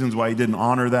and reasons why he didn't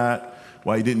honor that,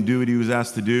 why he didn't do what he was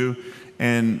asked to do.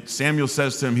 And Samuel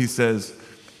says to him, he says,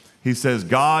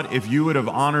 God, if you would have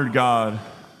honored God,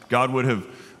 God would have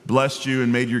blessed you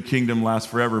and made your kingdom last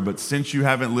forever. But since you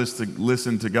haven't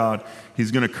listened to God,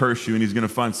 he's going to curse you, and he's going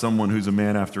to find someone who's a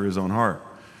man after his own heart.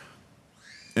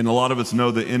 And a lot of us know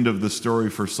the end of the story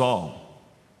for Saul.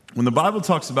 When the Bible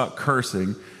talks about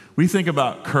cursing, we think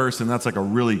about curse, and that's like a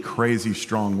really crazy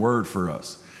strong word for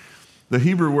us. The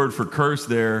Hebrew word for curse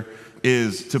there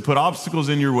is to put obstacles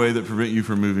in your way that prevent you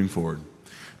from moving forward.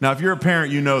 Now, if you're a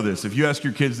parent, you know this. If you ask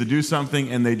your kids to do something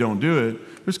and they don't do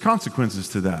it, there's consequences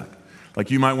to that. Like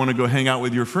you might want to go hang out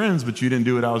with your friends, but you didn't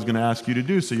do what I was going to ask you to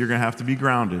do, so you're going to have to be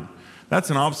grounded. That's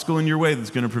an obstacle in your way that's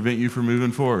going to prevent you from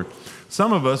moving forward.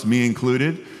 Some of us, me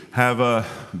included, have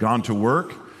gone to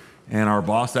work, and our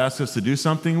boss asks us to do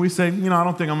something. We say, I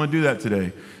don't think I'm going to do that today.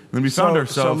 And then we found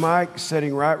ourselves. So Mike,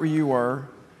 sitting right where you were,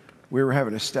 we were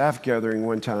having a staff gathering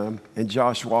one time, and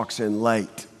Josh walks in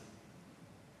late.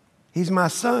 He's my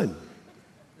son.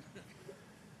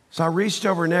 So I reached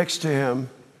over next to him,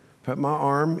 put my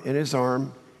arm in his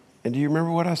arm, and do you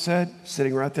remember what I said,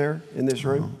 sitting right there in this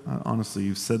room? Honestly,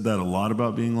 you've said that a lot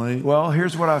about being late. Well,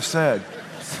 here's what I've said.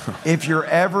 If you're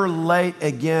ever late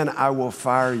again, I will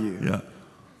fire you. Yeah.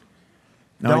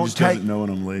 Now he just doesn't know when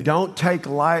I'm late. Don't take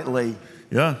lightly.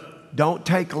 Yeah. Don't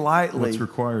take lightly. What's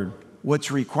required.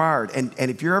 What's required. And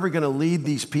if you're ever going to lead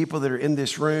these people that are in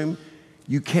this room,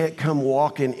 you can't come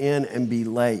walking in and be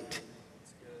late.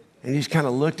 And he just kind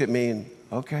of looked at me and,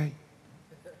 okay.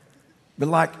 But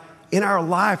like, in our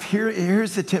life,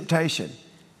 here's the temptation,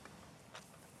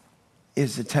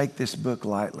 is to take this book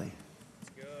lightly.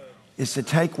 Is to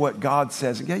take what God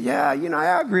says and go, yeah,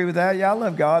 I agree with that. Yeah, I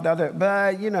love God.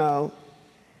 But,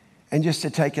 and just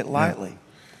to take it lightly. Yeah.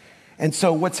 And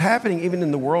so what's happening even in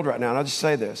the world right now, and I'll just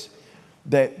say this,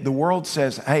 that the world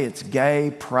says, hey, it's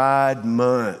Gay Pride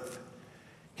Month.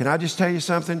 Can I just tell you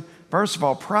something? First of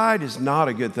all, pride is not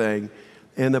a good thing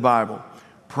in the Bible.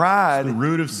 Pride the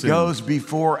root of sin. Goes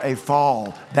before a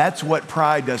fall. That's what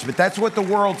pride does, but that's what the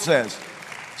world says.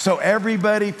 So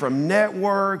everybody from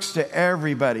networks to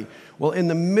everybody. Well, in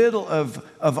the middle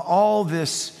of all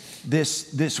this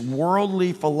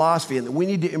worldly philosophy, and we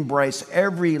need to embrace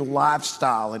every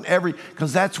lifestyle and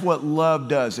because that's what love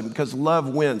does, and because love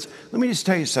wins. Let me just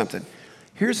tell you something.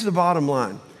 Here's the bottom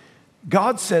line.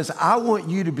 God says, I want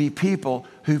you to be people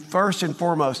who first and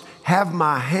foremost have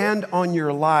my hand on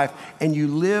your life, and you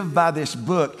live by this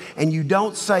book, and you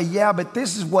don't say, yeah, but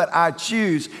this is what I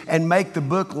choose, and make the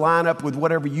book line up with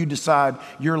whatever you decide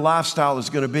your lifestyle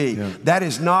is going to be. Yeah. That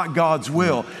is not God's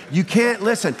will. You can't,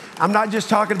 listen, I'm not just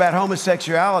talking about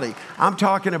homosexuality. I'm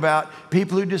talking about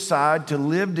people who decide to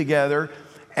live together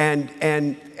and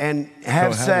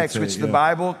have sex, which the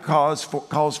Bible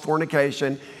calls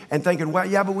fornication, and thinking, well,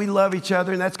 yeah, but we love each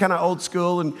other, and that's kind of old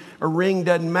school, and a ring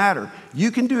doesn't matter. You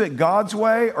can do it God's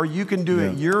way, or you can do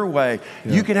it your way.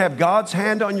 Yeah. You can have God's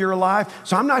hand on your life.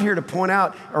 So I'm not here to point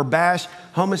out or bash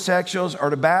homosexuals or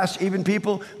to bash even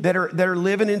people that are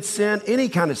living in sin, any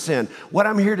kind of sin. What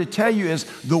I'm here to tell you is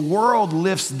the world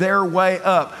lifts their way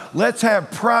up. Let's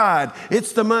have pride.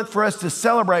 It's the month for us to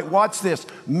celebrate. Watch this.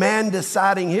 Man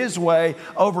deciding his way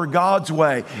over God's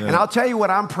way. Yeah. And I'll tell you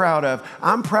what I'm proud of.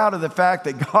 I'm proud of the fact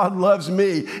that God loves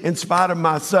me in spite of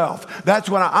myself. That's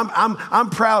what I'm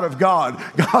proud of God.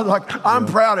 God, I'm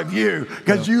proud of you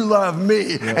because you love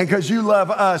me and because you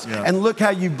love us. Yeah. And look how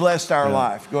you blessed our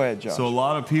life. Go ahead, Josh. So a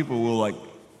lot of people will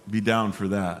be down for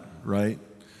that, right?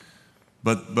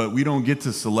 But we don't get to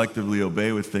selectively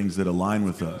obey with things that align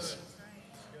with us.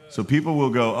 So people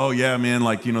will go, oh yeah, man,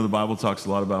 the Bible talks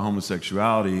a lot about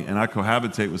homosexuality, and I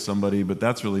cohabitate with somebody, but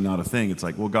that's really not a thing. It's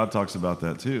like, well, God talks about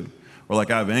that too. Or I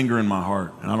have anger in my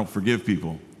heart and I don't forgive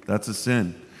people. That's a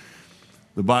sin.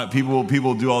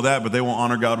 People do all that, but they won't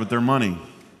honor God with their money.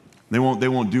 They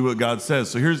won't do what God says.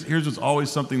 So here's what's always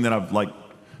something that I've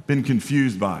been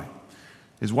confused by,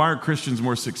 is why are Christians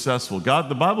more successful?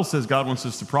 The Bible says God wants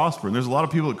us to prosper, and there's a lot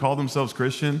of people that call themselves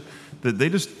Christian that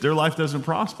their life doesn't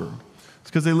prosper. It's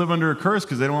because they live under a curse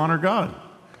because they don't honor God.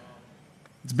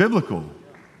 It's biblical.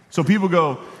 So people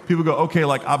go, okay,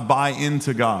 I buy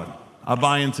into God. I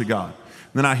buy into God.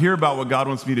 Then I hear about what God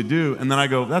wants me to do, and then I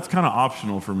go, that's kind of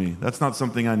optional for me. That's not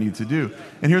something I need to do.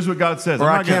 And here's what God says. Or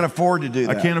I can't afford to do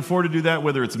that. I can't afford to do that,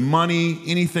 whether it's money,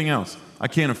 anything else. I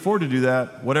can't afford to do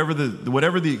that, whatever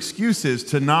the excuse is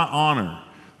to not honor.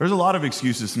 There's a lot of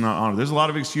excuses to not honor. There's a lot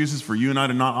of excuses for you and I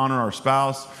to not honor our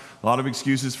spouse, a lot of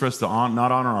excuses for us to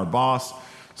not honor our boss,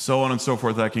 so on and so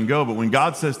forth that can go. But when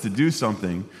God says to do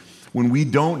something, when we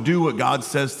don't do what God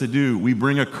says to do, we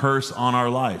bring a curse on our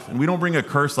life. And we don't bring a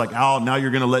curse like, oh, now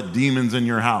you're going to let demons in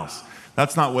your house.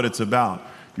 That's not what it's about.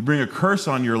 You bring a curse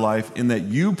on your life in that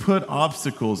you put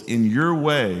obstacles in your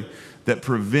way that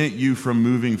prevent you from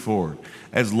moving forward.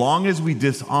 As long as we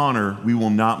dishonor, we will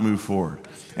not move forward.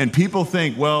 And people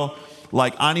think, well,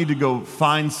 I need to go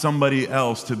find somebody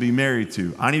else to be married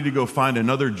to. I need to go find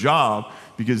another job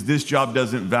because this job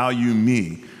doesn't value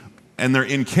me. And they're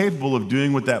incapable of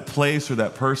doing what that place or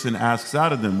that person asks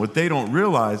out of them. What they don't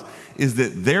realize is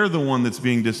that they're the one that's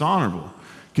being dishonorable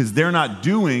because they're not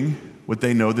doing what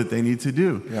they know that they need to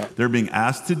do. Yeah. They're being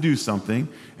asked to do something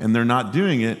and they're not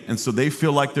doing it. And so they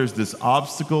feel like there's this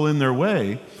obstacle in their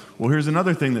way. Well, here's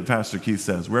another thing that Pastor Keith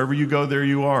says. Wherever you go, there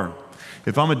you are.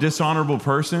 If I'm a dishonorable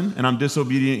person and I'm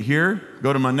disobedient here,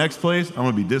 go to my next place, I'm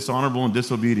going to be dishonorable and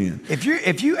disobedient.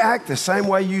 If you act the same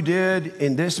way you did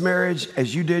in this marriage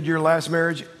as you did your last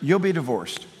marriage, you'll be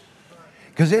divorced.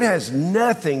 Because it has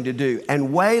nothing to do,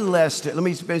 and way less to, let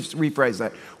me rephrase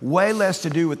that, way less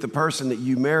to do with the person that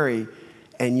you marry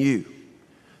and you.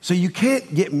 So you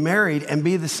can't get married and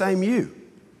be the same you.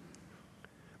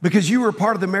 Because you were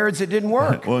part of the marriage that didn't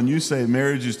work. Well, and you say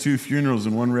marriage is 2 funerals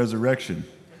and 1 resurrection.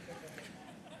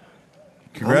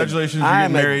 Congratulations, you're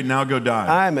getting married, now go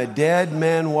die. I'm a dead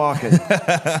man walking,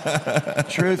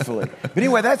 truthfully. But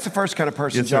anyway, that's the first kind of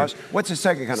person, yes, Josh. What's the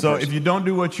second kind of person? So if you don't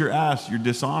do what you're asked, you're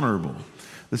dishonorable.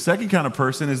 The second kind of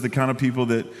person is the kind of people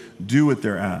that do what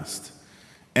they're asked.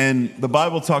 And the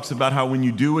Bible talks about how when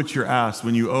you do what you're asked,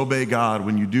 when you obey God,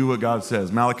 when you do what God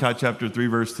says, Malachi chapter 3,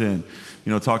 verse 10,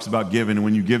 talks about giving. And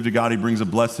when you give to God, he brings a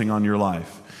blessing on your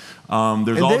life.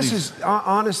 There's And all this these.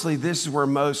 honestly, this is where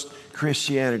most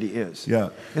Christianity is. Yeah.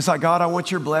 It's like, God, I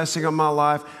want your blessing on my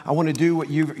life. I want to do what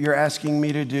you're asking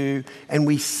me to do. And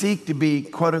we seek to be,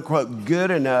 quote unquote,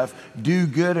 good enough, do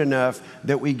good enough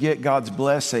that we get God's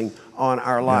blessing on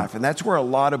our life. And that's where a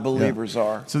lot of believers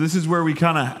are. So this is where we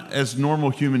kind of, as normal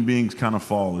human beings, kind of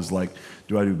fall. Is like,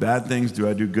 do I do bad things? Do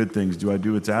I do good things? Do I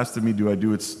do what's asked of me? Do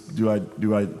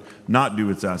I not do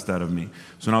what's asked out of me?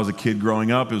 So when I was a kid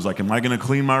growing up, it was like, am I going to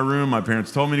clean my room? My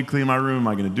parents told me to clean my room. Am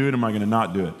I going to do it? Am I going to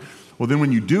not do it? Well, then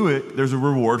when you do it, there's a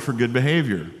reward for good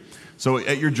behavior. So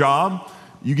at your job,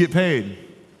 you get paid.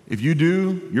 If you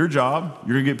do your job,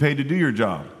 you're going to get paid to do your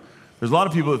job. There's a lot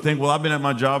of people that think, well, I've been at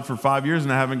my job for 5 years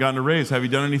and I haven't gotten a raise. Have you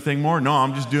done anything more? No,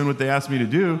 I'm just doing what they asked me to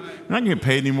do. You're not going to get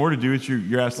paid anymore to do what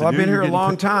you're asked to do. I've been here a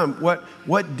long time.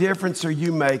 What difference are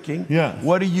you making? Yeah.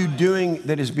 What are you doing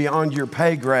that is beyond your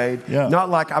pay grade? Yeah. Not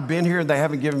like I've been here and they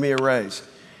haven't given me a raise.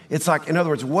 It's like, in other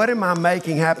words, what am I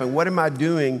making happen? What am I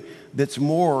doing that's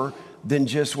more than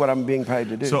just what I'm being paid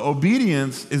to do? So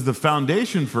obedience is the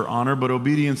foundation for honor, but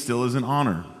obedience still isn't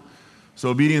honor. So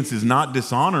obedience is not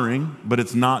dishonoring, but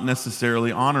it's not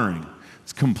necessarily honoring.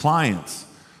 It's compliance.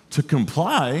 To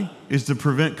comply is to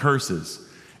prevent curses.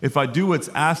 If I do what's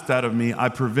asked out of me, I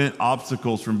prevent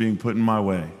obstacles from being put in my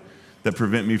way that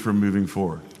prevent me from moving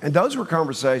forward. And those were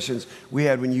conversations we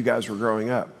had when you guys were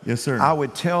growing up. Yes, sir. I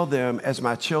would tell them, as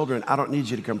my children, I don't need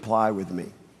you to comply with me.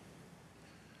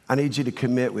 I need you to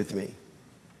commit with me.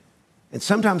 And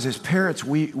sometimes as parents,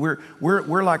 we're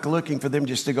like looking for them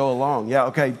just to go along. Yeah,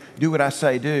 okay, do what I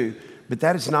say do. But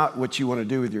that is not what you want to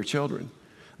do with your children.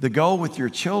 The goal with your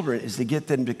children is to get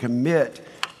them to commit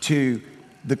to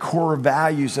the core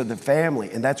values of the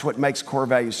family. And that's what makes core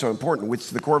values so important,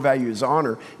 which the core value is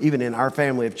honor, even in our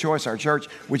family of choice, our church,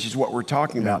 which is what we're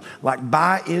talking about. Like,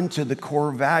 buy into the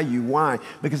core value. Why?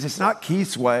 Because it's not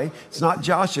Keith's way. It's not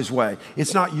Josh's way.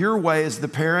 It's not your way as the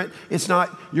parent. It's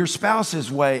not your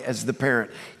spouse's way as the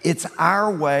parent. It's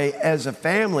our way as a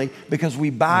family because we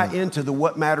buy into the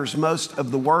what matters most of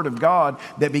the Word of God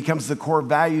that becomes the core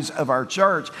values of our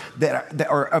church,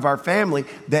 or of our family,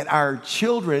 that our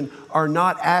children are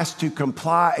not asked to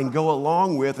comply and go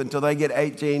along with until they get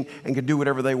 18 and can do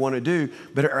whatever they want to do,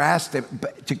 but are asked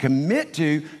to commit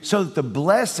to so that the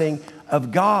blessing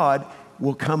of God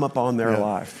will come upon their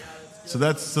life. So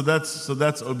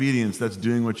that's obedience. That's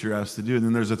doing what you're asked to do. And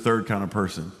then there's a third kind of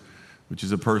person, which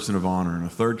is a person of honor. And a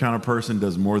third kind of person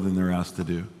does more than they're asked to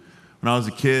do. When I was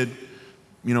a kid,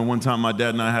 one time my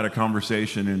dad and I had a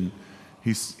conversation, and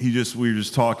we were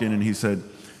just talking, and he said,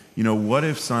 what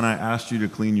if, son, I asked you to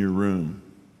clean your room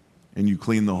and you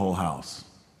clean the whole house?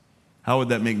 How would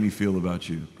that make me feel about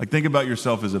you? Like, think about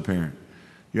yourself as a parent.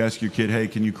 You ask your kid, hey,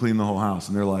 can you clean the whole house?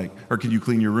 And they're like, or can you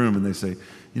clean your room? And they say,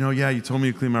 yeah, you told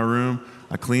me to clean my room.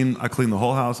 I cleaned the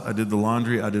whole house. I did the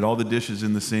laundry. I did all the dishes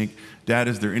in the sink. Dad,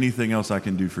 is there anything else I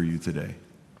can do for you today?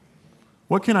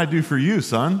 What can I do for you,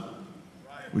 son?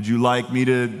 Would you like me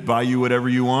to buy you whatever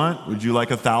you want? Would you like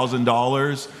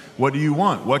 $1,000? What do you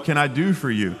want? What can I do for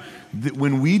you?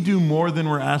 When we do more than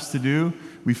we're asked to do,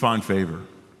 we find favor.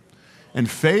 And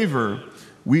favor,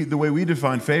 the way we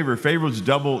define favor is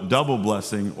double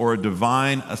blessing, or a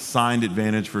divine assigned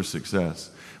advantage for success.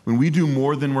 When we do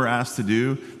more than we're asked to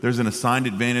do, there's an assigned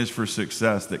advantage for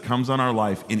success that comes on our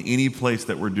life in any place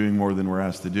that we're doing more than we're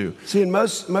asked to do. See, and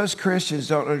most Christians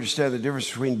don't understand the difference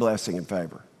between blessing and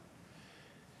favor.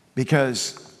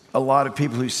 Because a lot of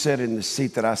people who sit in the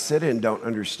seat that I sit in don't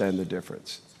understand the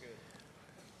difference.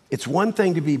 It's one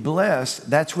thing to be blessed.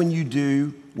 That's when you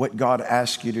do what God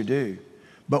asks you to do.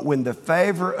 But when the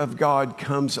favor of God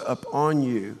comes upon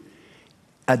you,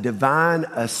 a divine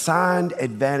assigned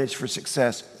advantage for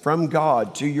success from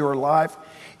God to your life,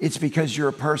 it's because you're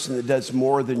a person that does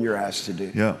more than you're asked to do.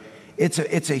 Yeah. It's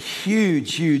a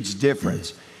huge, huge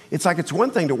difference. It's like, it's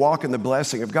one thing to walk in the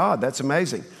blessing of God. That's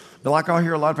amazing. But like I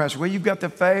hear a lot of pastors, well, you've got the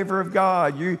favor of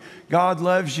God. God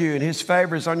loves you and his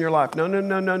favor is on your life.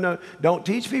 No. Don't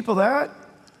teach people that,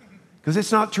 because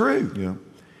it's not true. Yeah.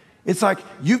 It's like,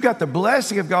 you've got the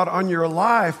blessing of God on your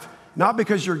life, not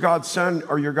because you're God's son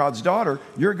or you're God's daughter.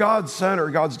 You're God's son or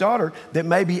God's daughter that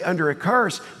may be under a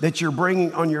curse that you're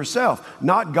bringing on yourself.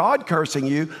 Not God cursing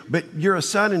you, but you're a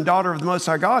son and daughter of the Most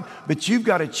High God. But you've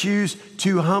got to choose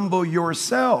to humble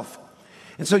yourself.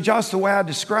 And so, Josh, the way I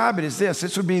describe it is this.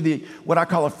 This would be what I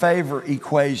call a favor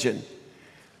equation.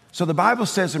 So the Bible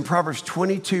says in Proverbs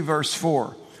 22, verse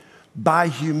 4, by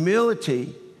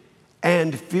humility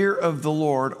and fear of the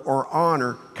Lord, or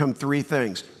honor, come three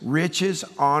things: riches,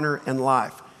 honor, and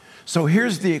life. So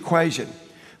here's the equation.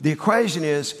 The equation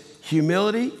is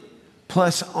humility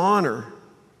plus honor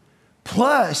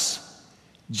plus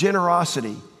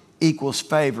generosity equals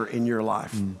favor in your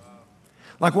life.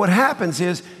 Like what happens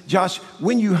is, Josh,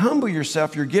 when you humble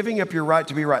yourself, you're giving up your right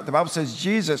to be right. The Bible says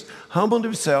Jesus humbled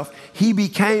himself. He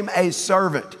became a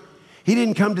servant. He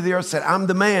didn't come to the earth and said, I'm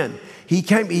the man. He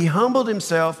humbled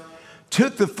himself,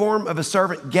 took the form of a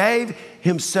servant, gave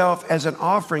himself as an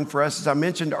offering for us, as I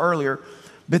mentioned earlier.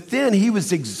 But then he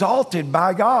was exalted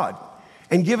by God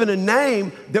and given a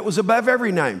name that was above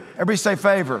every name. Everybody say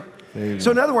favor.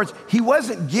 So in other words, he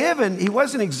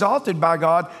wasn't exalted by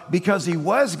God because he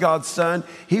was God's son.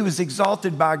 He was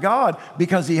exalted by God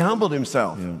because he humbled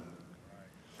himself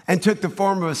and took the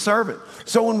form of a servant.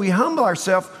 So when we humble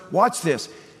ourselves, watch this.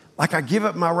 Like I give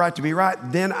up my right to be right,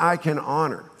 then I can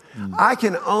honor. I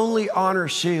can only honor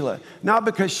Sheila, not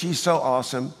because she's so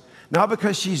awesome, not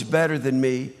because she's better than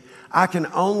me. I can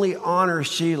only honor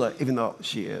Sheila, even though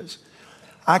she is.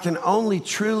 I can only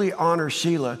truly honor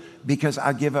Sheila because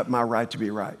I give up my right to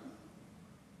be right.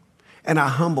 And I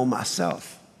humble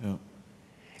myself.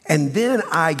 And then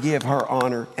I give her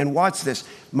honor. And watch this.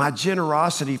 My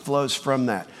generosity flows from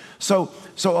that. So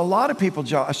a lot of people,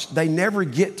 Josh, they never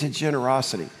get to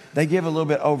generosity. They give a little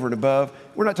bit over and above.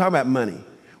 We're not talking about money.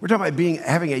 We're talking about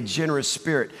having a generous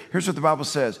spirit. Here's what the Bible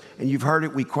says, and you've heard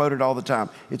it, we quote it all the time.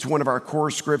 It's one of our core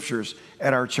scriptures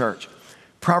at our church.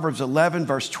 Proverbs 11,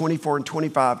 verse 24 and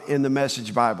 25 in the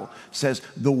Message Bible says,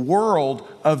 the world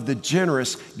of the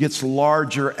generous gets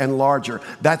larger and larger.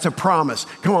 That's a promise.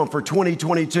 Come on, for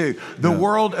 2022. The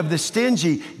world of the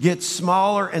stingy gets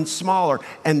smaller and smaller,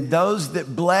 and those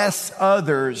that bless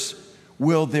others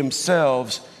will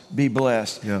themselves be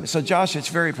blessed. So Josh, it's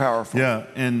very powerful. Yeah,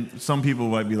 and some people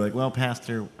might be like, well,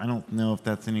 Pastor, I don't know if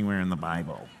that's anywhere in the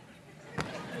Bible.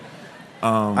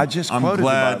 I just quoted I'm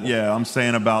glad, the Bible. Yeah, I'm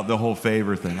saying about the whole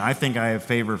favor thing. I think I have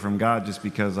favor from God just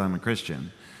because I'm a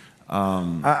Christian.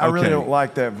 I really don't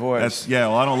like that voice.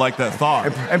 Well, I don't like that thought.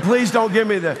 And please don't give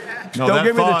me the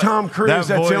Tom Cruise. That's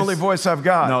the only voice I've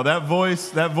got. No, that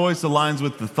voice aligns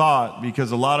with the thought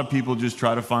because a lot of people just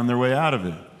try to find their way out of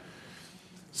it.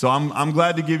 So I'm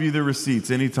glad to give you the receipts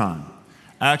anytime.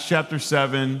 Acts chapter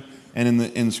 7 and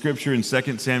in Scripture in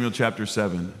 2 Samuel chapter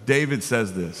 7, David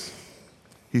says this.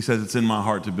 He says, it's in my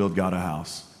heart to build God a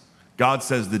house. God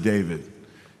says to David,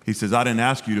 he says, I didn't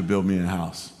ask you to build me a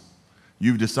house.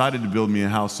 You've decided to build me a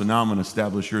house, so now I'm going to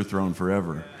establish your throne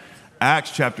forever.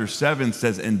 Acts chapter 7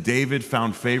 says, and David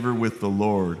found favor with the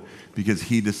Lord because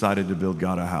he decided to build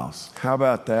God a house. How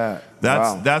about that?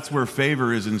 That's where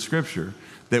favor is in Scripture.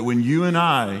 That when you and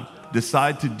I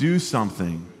decide to do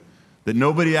something that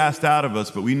nobody asked out of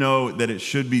us, but we know that it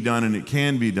should be done and it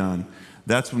can be done,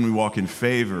 that's when we walk in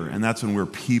favor, and that's when we're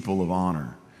people of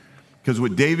honor. Because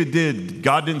what David did,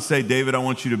 God didn't say, David, I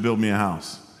want you to build me a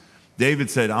house. David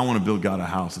said, I want to build God a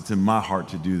house. It's in my heart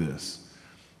to do this.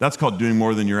 That's called doing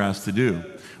more than you're asked to do.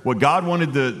 What God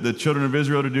wanted the children of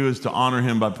Israel to do is to honor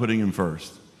him by putting him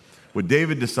first. What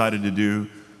David decided to do,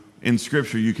 in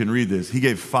Scripture, you can read this. He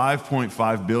gave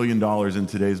 $5.5 billion in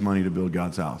today's money to build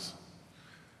God's house.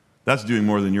 That's doing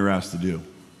more than you're asked to do.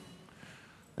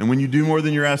 And when you do more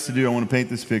than you're asked to do, I want to paint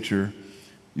this picture.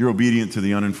 You're obedient to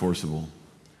the unenforceable.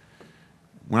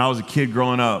 When I was a kid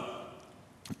growing up,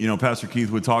 Pastor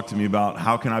Keith would talk to me about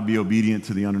how can I be obedient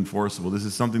to the unenforceable. This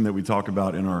is something that we talk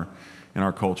about in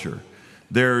our culture.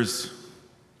 There's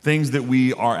things that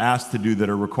we are asked to do that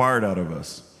are required out of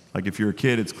us. Like if you're a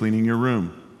kid, it's cleaning your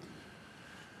room.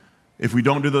 If we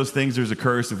don't do those things, there's a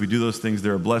curse. If we do those things,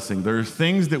 they're a blessing. There are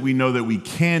things that we know that we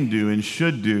can do and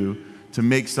should do to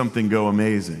make something go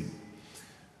amazing.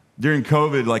 During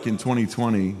COVID, like in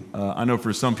 2020, I know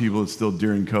for some people it's still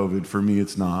during COVID. For me,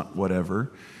 it's not,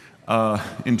 whatever.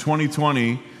 In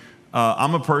 2020,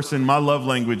 I'm a person, my love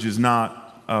language is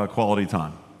not quality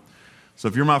time. So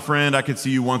if you're my friend, I could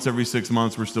see you once every 6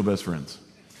 months, we're still best friends.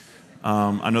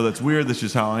 I know that's weird, that's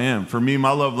just how I am. For me,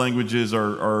 my love languages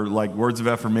are like words of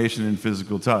affirmation and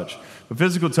physical touch. But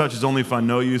physical touch is only if I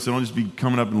know you, so don't just be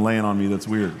coming up and laying on me, that's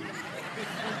weird.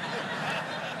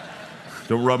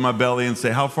 Don't rub my belly and say,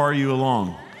 how far are you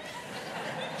along?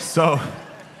 So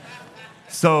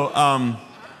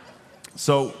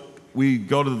we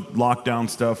go to lockdown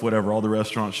stuff, whatever, all the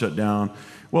restaurants shut down.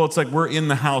 Well, it's like we're in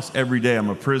the house every day. I'm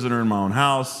a prisoner in my own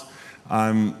house.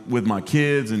 I'm with my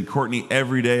kids and Courtney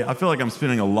every day. I feel like I'm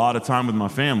spending a lot of time with my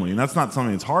family, and that's not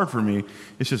something that's hard for me.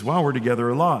 It's just, wow, we're together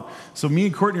a lot. So me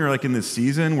and Courtney are like in this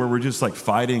season where we're just like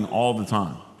fighting all the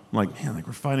time. I'm like, man, like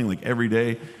we're fighting like every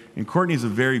day. And Courtney's a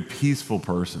very peaceful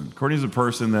person. Courtney's a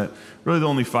person that really the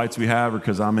only fights we have are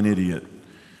because I'm an idiot.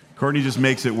 Courtney just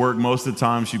makes it work most of the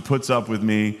time. She puts up with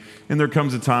me. And there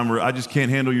comes a time where I just can't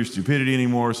handle your stupidity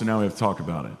anymore, so now we have to talk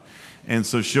about it. And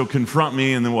so she'll confront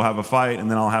me, and then we'll have a fight,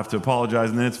 and then I'll have to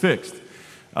apologize, and then it's fixed.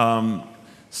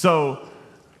 So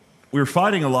we were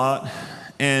fighting a lot,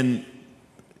 and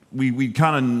we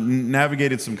kind of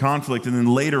navigated some conflict, and then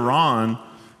later on,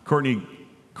 Courtney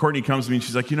comes to me and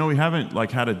she's like, we haven't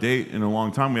had a date in a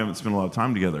long time. We haven't spent a lot of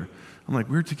time together. I'm like,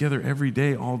 we're together every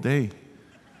day, all day.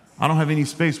 I don't have any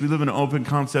space. We live in an open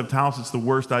concept house. It's the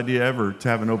worst idea ever to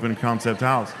have an open concept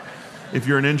house. If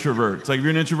you're an introvert, it's like if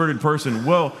you're an introverted person,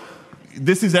 well,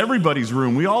 this is everybody's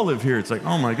room. We all live here. It's like,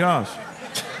 oh my gosh.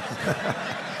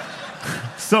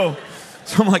 So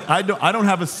I'm like, I don't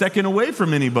have a second away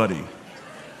from anybody.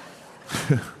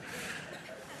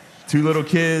 2 little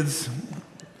kids.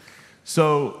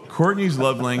 So Courtney's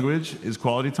love language is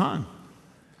quality time.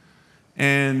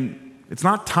 And it's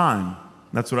not time.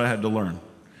 That's what I had to learn.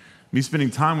 Me spending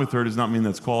time with her does not mean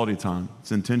that's quality time.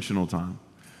 It's intentional time.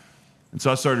 And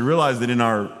so I started to realize that in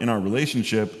our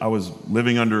relationship, I was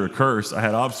living under a curse. I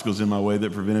had obstacles in my way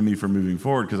that prevented me from moving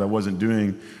forward because I wasn't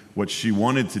doing what she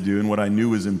wanted to do and what I knew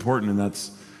was important, and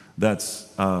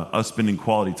that's us spending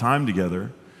quality time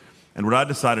together. And what I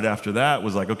decided after that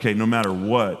was like, okay, no matter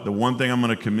what, the one thing I'm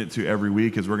going to commit to every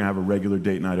week is we're going to have a regular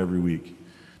date night every week.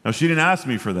 Now, she didn't ask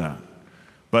me for that,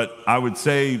 but I would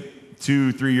say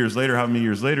 2-3 years later, how many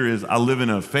years later is I live in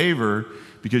a favor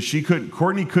because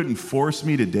Courtney couldn't force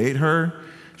me to date her.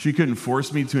 She couldn't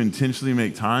force me to intentionally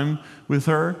make time with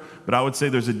her. But I would say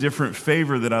there's a different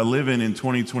favor that I live in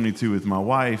 2022 with my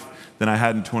wife than I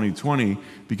had in 2020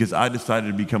 because I decided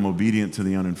to become obedient to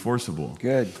the unenforceable.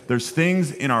 Good. There's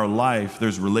things in our life,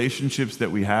 there's relationships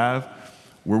that we have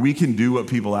where we can do what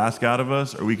people ask out of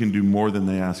us or we can do more than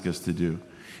they ask us to do.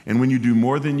 And when you do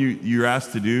more than you're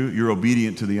asked to do, you're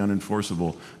obedient to the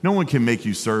unenforceable. No one can make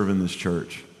you serve in this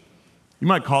church. You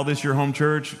might call this your home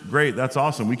church. Great, that's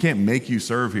awesome. We can't make you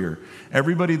serve here.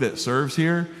 Everybody that serves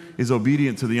here is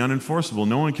obedient to the unenforceable.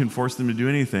 No one can force them to do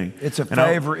anything. It's a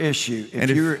favor issue.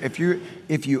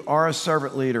 If you are a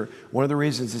servant leader, one of the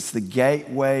reasons it's the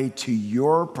gateway to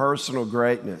your personal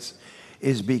greatness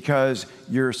is because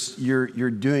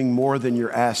you're doing more than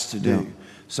you're asked to do. Yeah.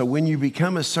 So when you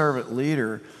become a servant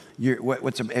leader,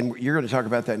 and you're going to talk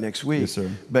about that next week. Yes, sir.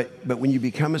 But when you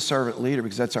become a servant leader,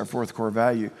 because that's our 4th core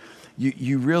value,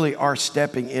 you really are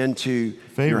stepping into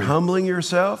favor. You're humbling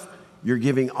yourself. You're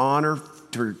giving honor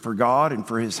for God and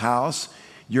for His house.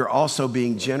 You're also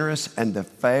being generous, and the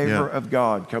favor of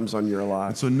God comes on your life.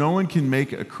 And so no one can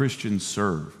make a Christian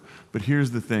serve. But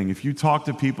here's the thing. If you talk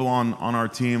to people on our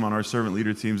team, on our servant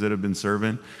leader teams that have been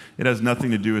serving, it has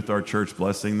nothing to do with our church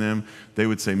blessing them. They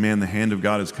would say, man, the hand of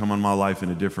God has come on my life in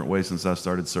a different way since I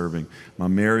started serving. My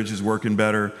marriage is working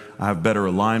better. I have better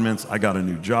alignments. I got a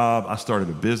new job. I started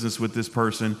a business with this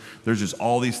person. There's just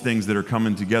all these things that are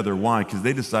coming together. Why? Because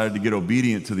they decided to get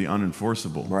obedient to the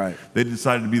unenforceable. Right. They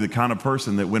decided to be the kind of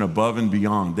person that went above and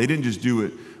beyond. They didn't just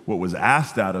do what was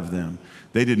asked out of them.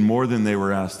 They did more than they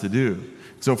were asked to do.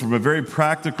 So from a very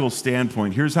practical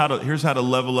standpoint, here's how to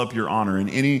level up your honor in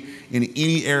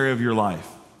any area of your life.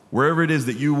 Wherever it is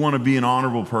that you want to be an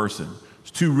honorable person. There's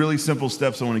 2 really simple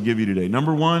steps I want to give you today.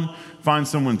 Number 1, find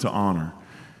someone to honor.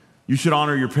 You should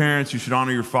honor your parents. You should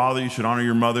honor your father. You should honor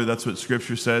your mother. That's what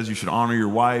Scripture says. You should honor your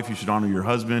wife. You should honor your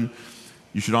husband.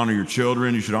 You should honor your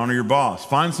children. You should honor your boss.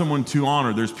 Find someone to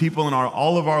honor. There's people in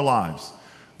all of our lives.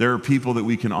 There are people that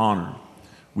we can honor.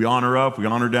 We honor up, we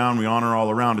honor down, we honor all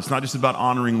around. It's not just about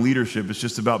honoring leadership. It's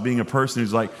just about being a person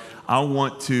who's like, I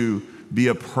want to be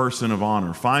a person of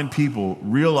honor. Find people,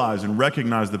 realize and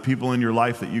recognize the people in your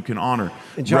life that you can honor.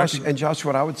 And Josh,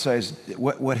 what I would say is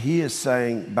what he is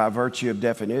saying by virtue of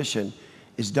definition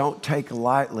is don't take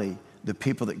lightly the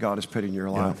people that God has put in your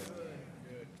life.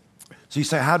 Yeah. So you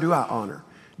say, how do I honor?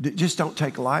 Just don't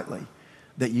take lightly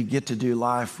that you get to do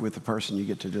life with the person you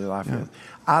get to do life with.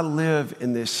 I live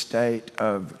in this state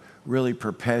of really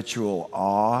perpetual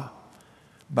awe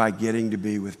by getting to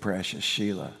be with precious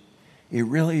Sheila. It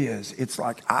really is. It's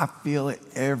like I feel it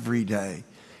every day.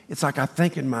 It's like I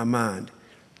think in my mind,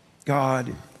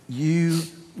 God, you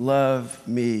love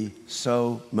me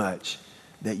so much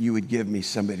that you would give me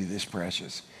somebody this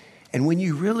precious. And when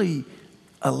you really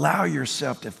allow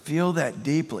yourself to feel that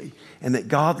deeply and that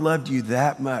God loved you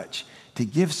that much, to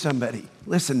give somebody,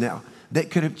 listen now, that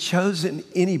could have chosen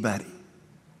anybody,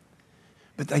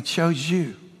 but they chose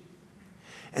you.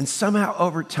 And somehow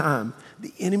over time,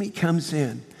 the enemy comes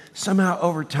in. Somehow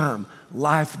over time,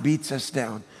 life beats us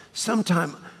down.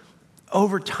 Sometime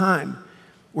over time,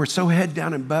 we're so head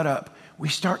down and butt up, we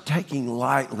start taking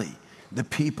lightly the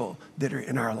people that are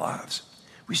in our lives.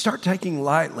 We start taking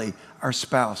lightly our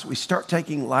spouse. We start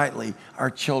taking lightly our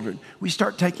children. We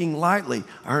start taking lightly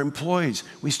our employees.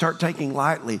 We start taking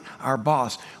lightly our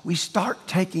boss. We start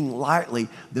taking lightly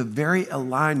the very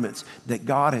alignments that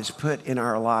God has put in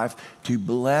our life to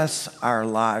bless our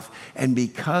life. And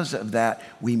because of that,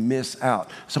 we miss out.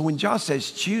 So when Josh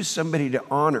says, choose somebody to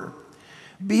honor,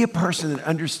 be a person that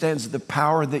understands the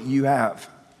power that you have.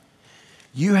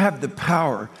 You have the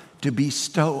power to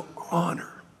bestow honor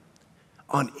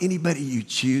on anybody you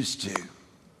choose to.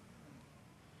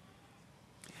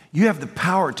 You have the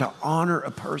power to honor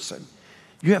a person.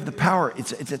 You have the power.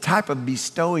 It's a type of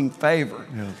bestowing favor.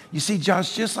 Yeah. You see,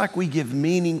 Josh, just like we give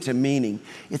meaning to meaning,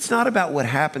 it's not about what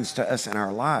happens to us in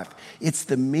our life. It's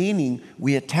the meaning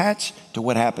we attach to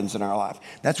what happens in our life.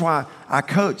 That's why I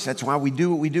coach. That's why we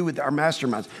do what we do with our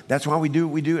masterminds. That's why we do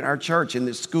what we do in our church, in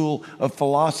this school of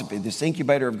philosophy, this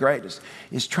incubator of greatness,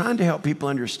 is trying to help people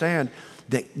understand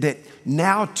that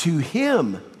now to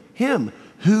him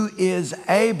who is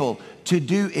able to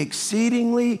do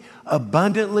exceedingly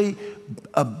abundantly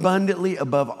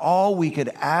above all we could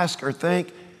ask or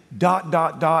think, ...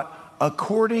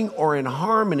 according or in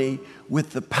harmony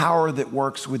with the power that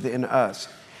works within us.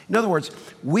 In other words,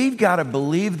 we've got to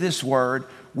believe this word.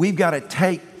 We've got to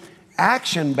take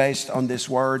action based on this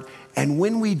word. And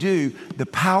when we do, the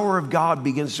power of God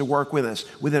begins to work within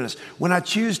us. When I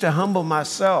choose to humble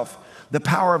myself, the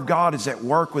power of God is at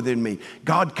work within me.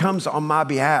 God comes on my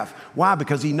behalf. Why?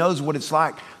 Because he knows what it's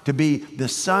like to be the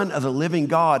son of the living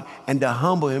God and to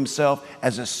humble himself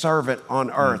as a servant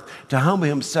on earth, to humble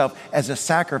himself as a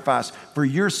sacrifice for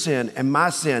your sin and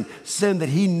my sin that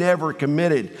he never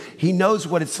committed. He knows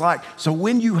what it's like. So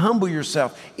when you humble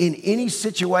yourself in any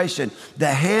situation,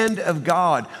 the hand of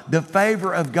God, the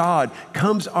favor of God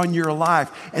comes on your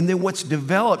life. And then what's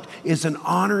developed is an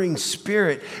honoring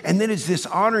spirit. And then as this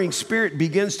honoring spirit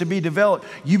begins to be developed,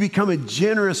 you become a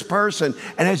generous person.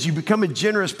 And as you become a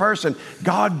generous person,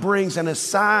 God brings an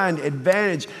assigned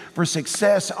advantage for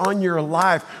success on your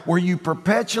life where you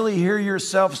perpetually hear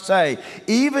yourself say,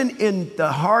 even in the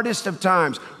hardest of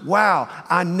times, wow,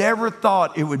 I never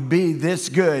thought it would be this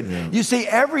good. Yeah. You see,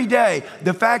 every day,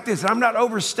 the fact is, I'm not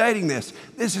overstating this.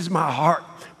 This is my heart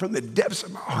from the depths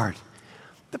of my heart.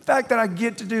 The fact that I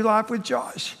get to do life with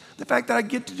Josh, the fact that I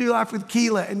get to do life with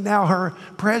Keela and now her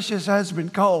precious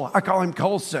husband, Cole. I call him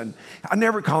Cole's son. I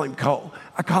never call him Cole.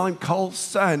 I call him Cole's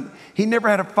son. He never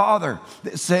had a father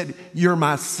that said, you're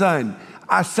my son.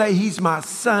 I say he's my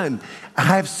son. I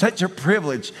have such a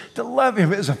privilege to love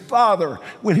him as a father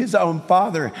when his own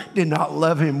father did not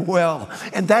love him well.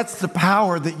 And that's the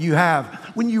power that you have.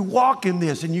 When you walk in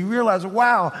this and you realize,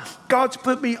 wow, God's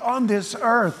put me on this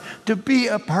earth to be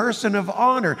a person of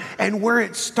honor. And where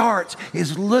it starts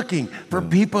is looking for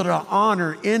people to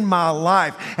honor in my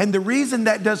life. And the reason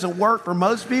that doesn't work for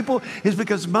most people is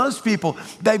because most people,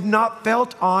 they've not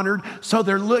felt honored. So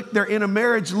they're in a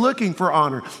marriage looking for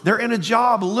honor. They're in a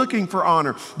job looking for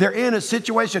honor. They're in a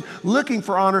situation looking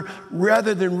for honor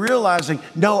rather than realizing,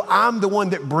 no, I'm the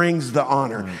one that brings the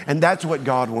honor. Right. And that's what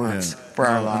God wants for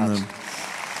our lives.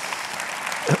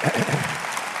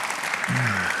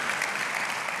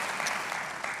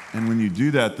 And when you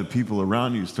do that, the people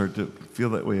around you start to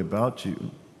feel that way about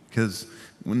you. Because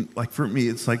for me,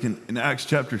 it's like in Acts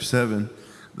chapter 7,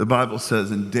 the Bible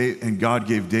says, and God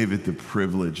gave David the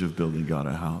privilege of building God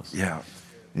a house. Yeah.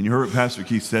 And you heard what Pastor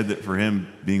Keith said, that for him,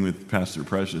 being with Pastor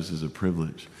Precious is a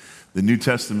privilege. The New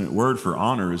Testament word for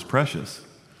honor is precious.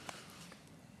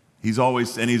 He's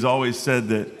always said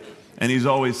that,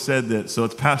 so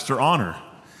it's Pastor Honor.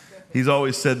 He's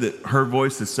always said that her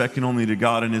voice is second only to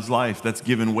God in his life. That's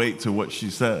given weight to what she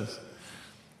says.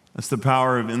 That's the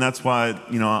power of, and that's why,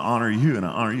 I honor you, and I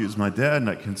honor you as my dad, and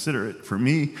I consider it, for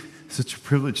me, such a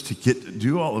privilege to get to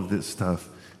do all of this stuff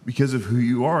because of who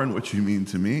you are and what you mean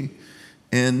to me.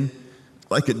 And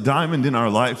like a diamond in our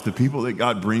life, the people that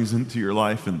God brings into your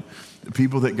life and the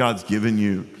people that God's given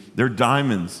you, they're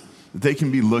diamonds. They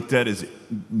can be looked at as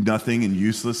nothing and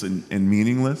useless and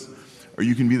meaningless. Or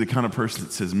you can be the kind of person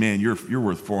that says, man, you're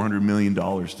worth $400 million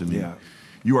to me. Yeah.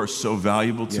 You are so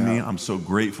valuable to me. I'm so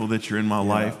grateful that you're in my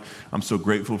life. I'm so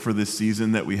grateful for this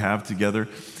season that we have together.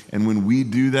 And when we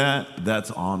do that,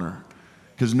 that's honor.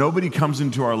 Because nobody comes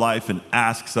into our life and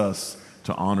asks us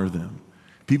to honor them.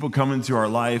 People come into our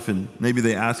life and maybe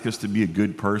they ask us to be a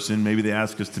good person. Maybe they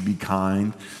ask us to be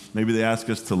kind. Maybe they ask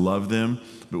us to love them.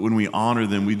 But when we honor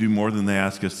them, we do more than they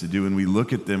ask us to do. And we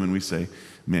look at them and we say,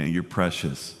 man, you're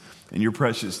precious. And you're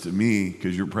precious to me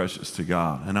because you're precious to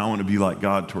God. And I want to be like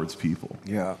God towards people.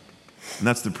 Yeah. And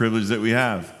that's the privilege that we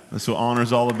have. That's what honor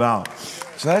is all about.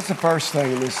 So that's the first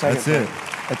thing in this second thing.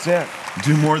 That's it. That's it.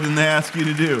 Do more than they ask you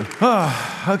to do.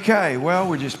 Okay, well,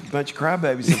 we're just a bunch of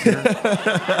crybabies up here.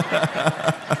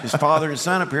 His father and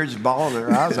son up here just bawling their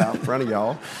eyes out in front of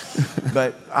y'all.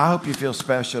 But I hope you feel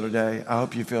special today. I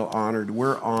hope you feel honored.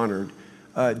 We're honored.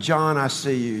 John, I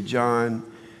see you. John,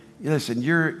 listen,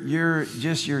 you're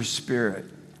just your spirit,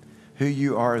 who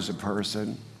you are as a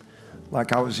person.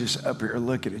 Like I was just up here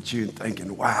looking at you and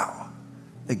thinking, wow,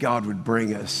 that God would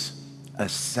bring us a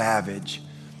savage.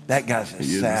 That guy's a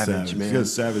savage, man. He's got a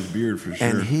savage beard for sure.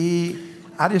 And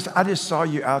I just saw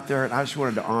you out there, and I just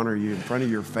wanted to honor you in front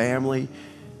of your family,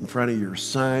 in front of your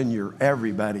son, your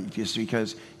everybody, just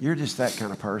because you're just that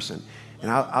kind of person. And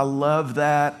I love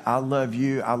that. I love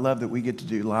you. I love that we get to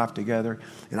do life together.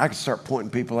 And I could start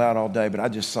pointing people out all day, but I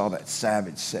just saw that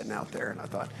savage sitting out there, and I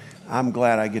thought, I'm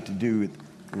glad I get to do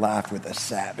life with a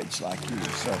savage like you.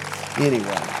 So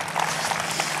anyway.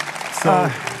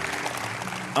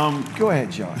 Go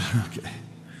ahead, Josh. Okay.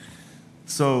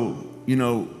 So,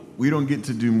 we don't get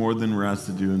to do more than we're asked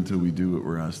to do until we do what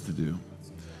we're asked to do.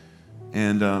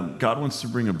 And God wants to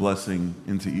bring a blessing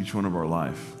into each one of our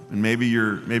life. And maybe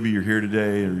you're here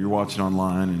today or you're watching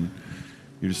online and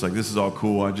you're just like, this is all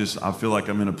cool. I feel like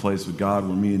I'm in a place with God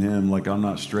where me and him, like I'm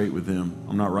not straight with him.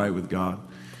 I'm not right with God.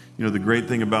 The great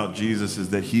thing about Jesus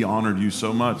is that he honored you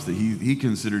so much that he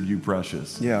considered you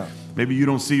precious. Yeah. Maybe you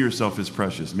don't see yourself as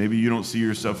precious. Maybe you don't see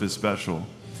yourself as special.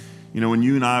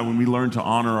 When we learn to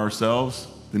honor ourselves,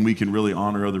 then we can really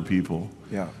honor other people.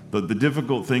 Yeah. But the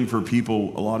difficult thing for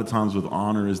people a lot of times with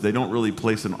honor is they don't really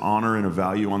place an honor and a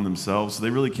value on themselves, so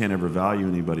they really can't ever value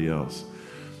anybody else.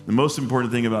 The most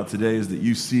important thing about today is that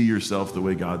you see yourself the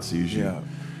way God sees you. Yeah.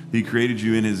 He created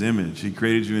you in his image. He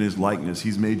created you in his likeness.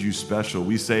 He's made you special.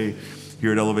 We say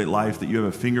here at Elevate Life that you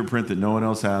have a fingerprint that no one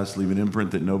else has, leave an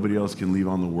imprint that nobody else can leave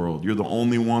on the world. You're the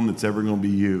only one that's ever going to be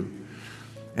you.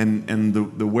 And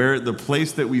the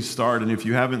place that we start, and if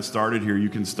you haven't started here, you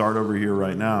can start over here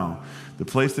right now. The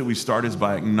place that we start is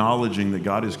by acknowledging that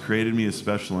God has created me as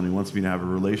special and he wants me to have a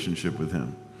relationship with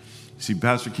him. See,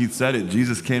 Pastor Keith said it.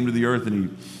 Jesus came to the earth and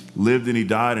he lived and he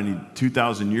died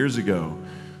 2,000 years ago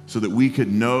so that we could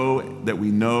know that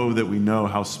we know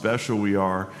how special we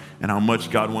are and how much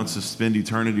God wants to spend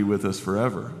eternity with us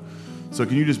forever. So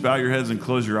can you just bow your heads and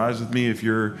close your eyes with me if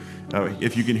you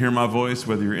can hear my voice,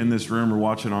 whether you're in this room or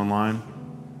watching online?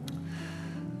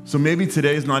 So maybe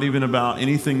today is not even about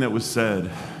anything that was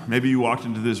said. Maybe you walked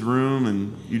into this room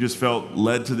and you just felt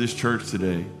led to this church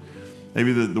today.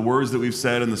 Maybe the words that we've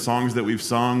said and the songs that we've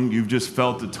sung, you've just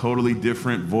felt a totally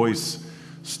different voice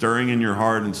stirring in your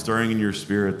heart and stirring in your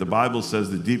spirit. The Bible says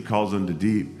the deep calls unto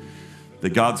deep,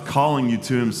 that God's calling you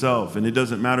to himself. And it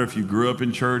doesn't matter if you grew up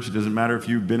in church. It doesn't matter if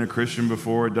you've been a Christian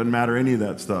before. It doesn't matter any of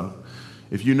that stuff.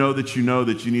 If you know that you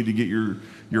need to get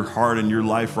your heart and your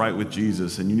life right with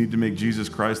Jesus, and you need to make Jesus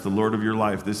Christ the Lord of your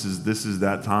life, this is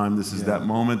that time, this is that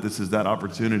moment, this is that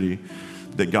opportunity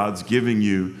that God's giving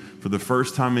you for the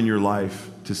first time in your life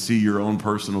to see your own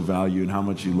personal value and how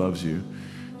much he loves you.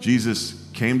 Jesus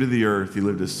came to the earth, he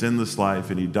lived a sinless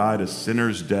life, and he died a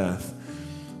sinner's death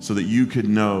so that you could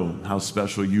know how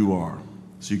special you are,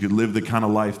 so you could live the kind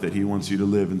of life that he wants you to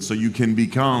live, and so you can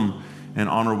become an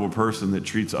honorable person that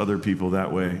treats other people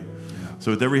that way. Yeah.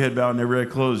 So with every head bowed and every eye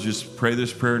closed, just pray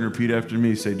this prayer and repeat after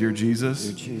me. Say, Dear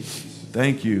Jesus,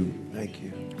 thank you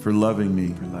for loving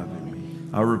me.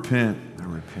 I repent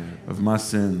of my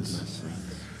sins.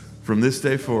 From this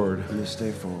day forward,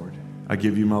 I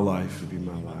give you my life.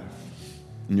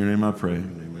 In your name I pray.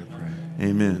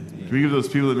 Amen. Can we give those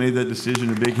people that made that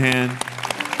decision a big hand?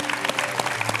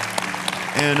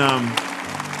 And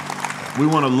we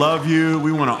want to love you.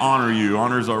 We want to honor you.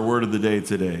 Honor is our word of the day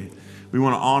today. We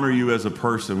want to honor you as a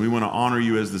person. We want to honor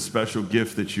you as the special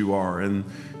gift that you are. And,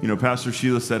 Pastor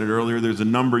Sheila said it earlier, there's a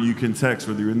number you can text,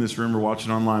 whether you're in this room or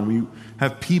watching online. We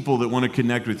have people that want to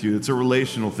connect with you. It's a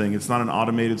relational thing. It's not an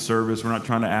automated service. We're not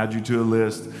trying to add you to a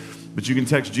list. But you can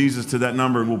text Jesus to that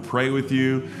number and we'll pray with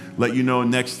you, let you know a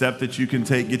next step that you can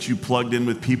take, get you plugged in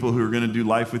with people who are going to do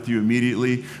life with you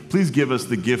immediately. Please give us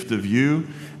the gift of you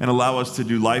and allow us to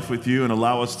do life with you and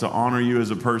allow us to honor you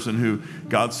as a person who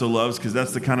God so loves, because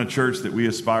that's the kind of church that we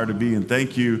aspire to be. And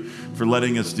thank you for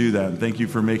letting us do that. And thank you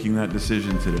for making that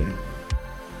decision today.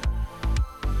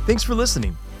 Thanks for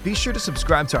listening. Be sure to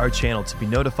subscribe to our channel to be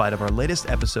notified of our latest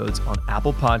episodes on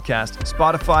Apple Podcasts,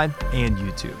 Spotify, and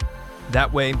YouTube.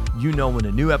 That way, you know when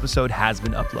a new episode has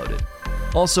been uploaded.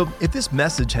 Also, if this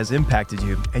message has impacted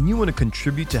you and you want to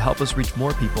contribute to help us reach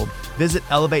more people, visit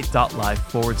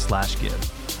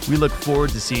elevate.life/give. We look forward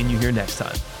to seeing you here next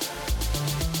time.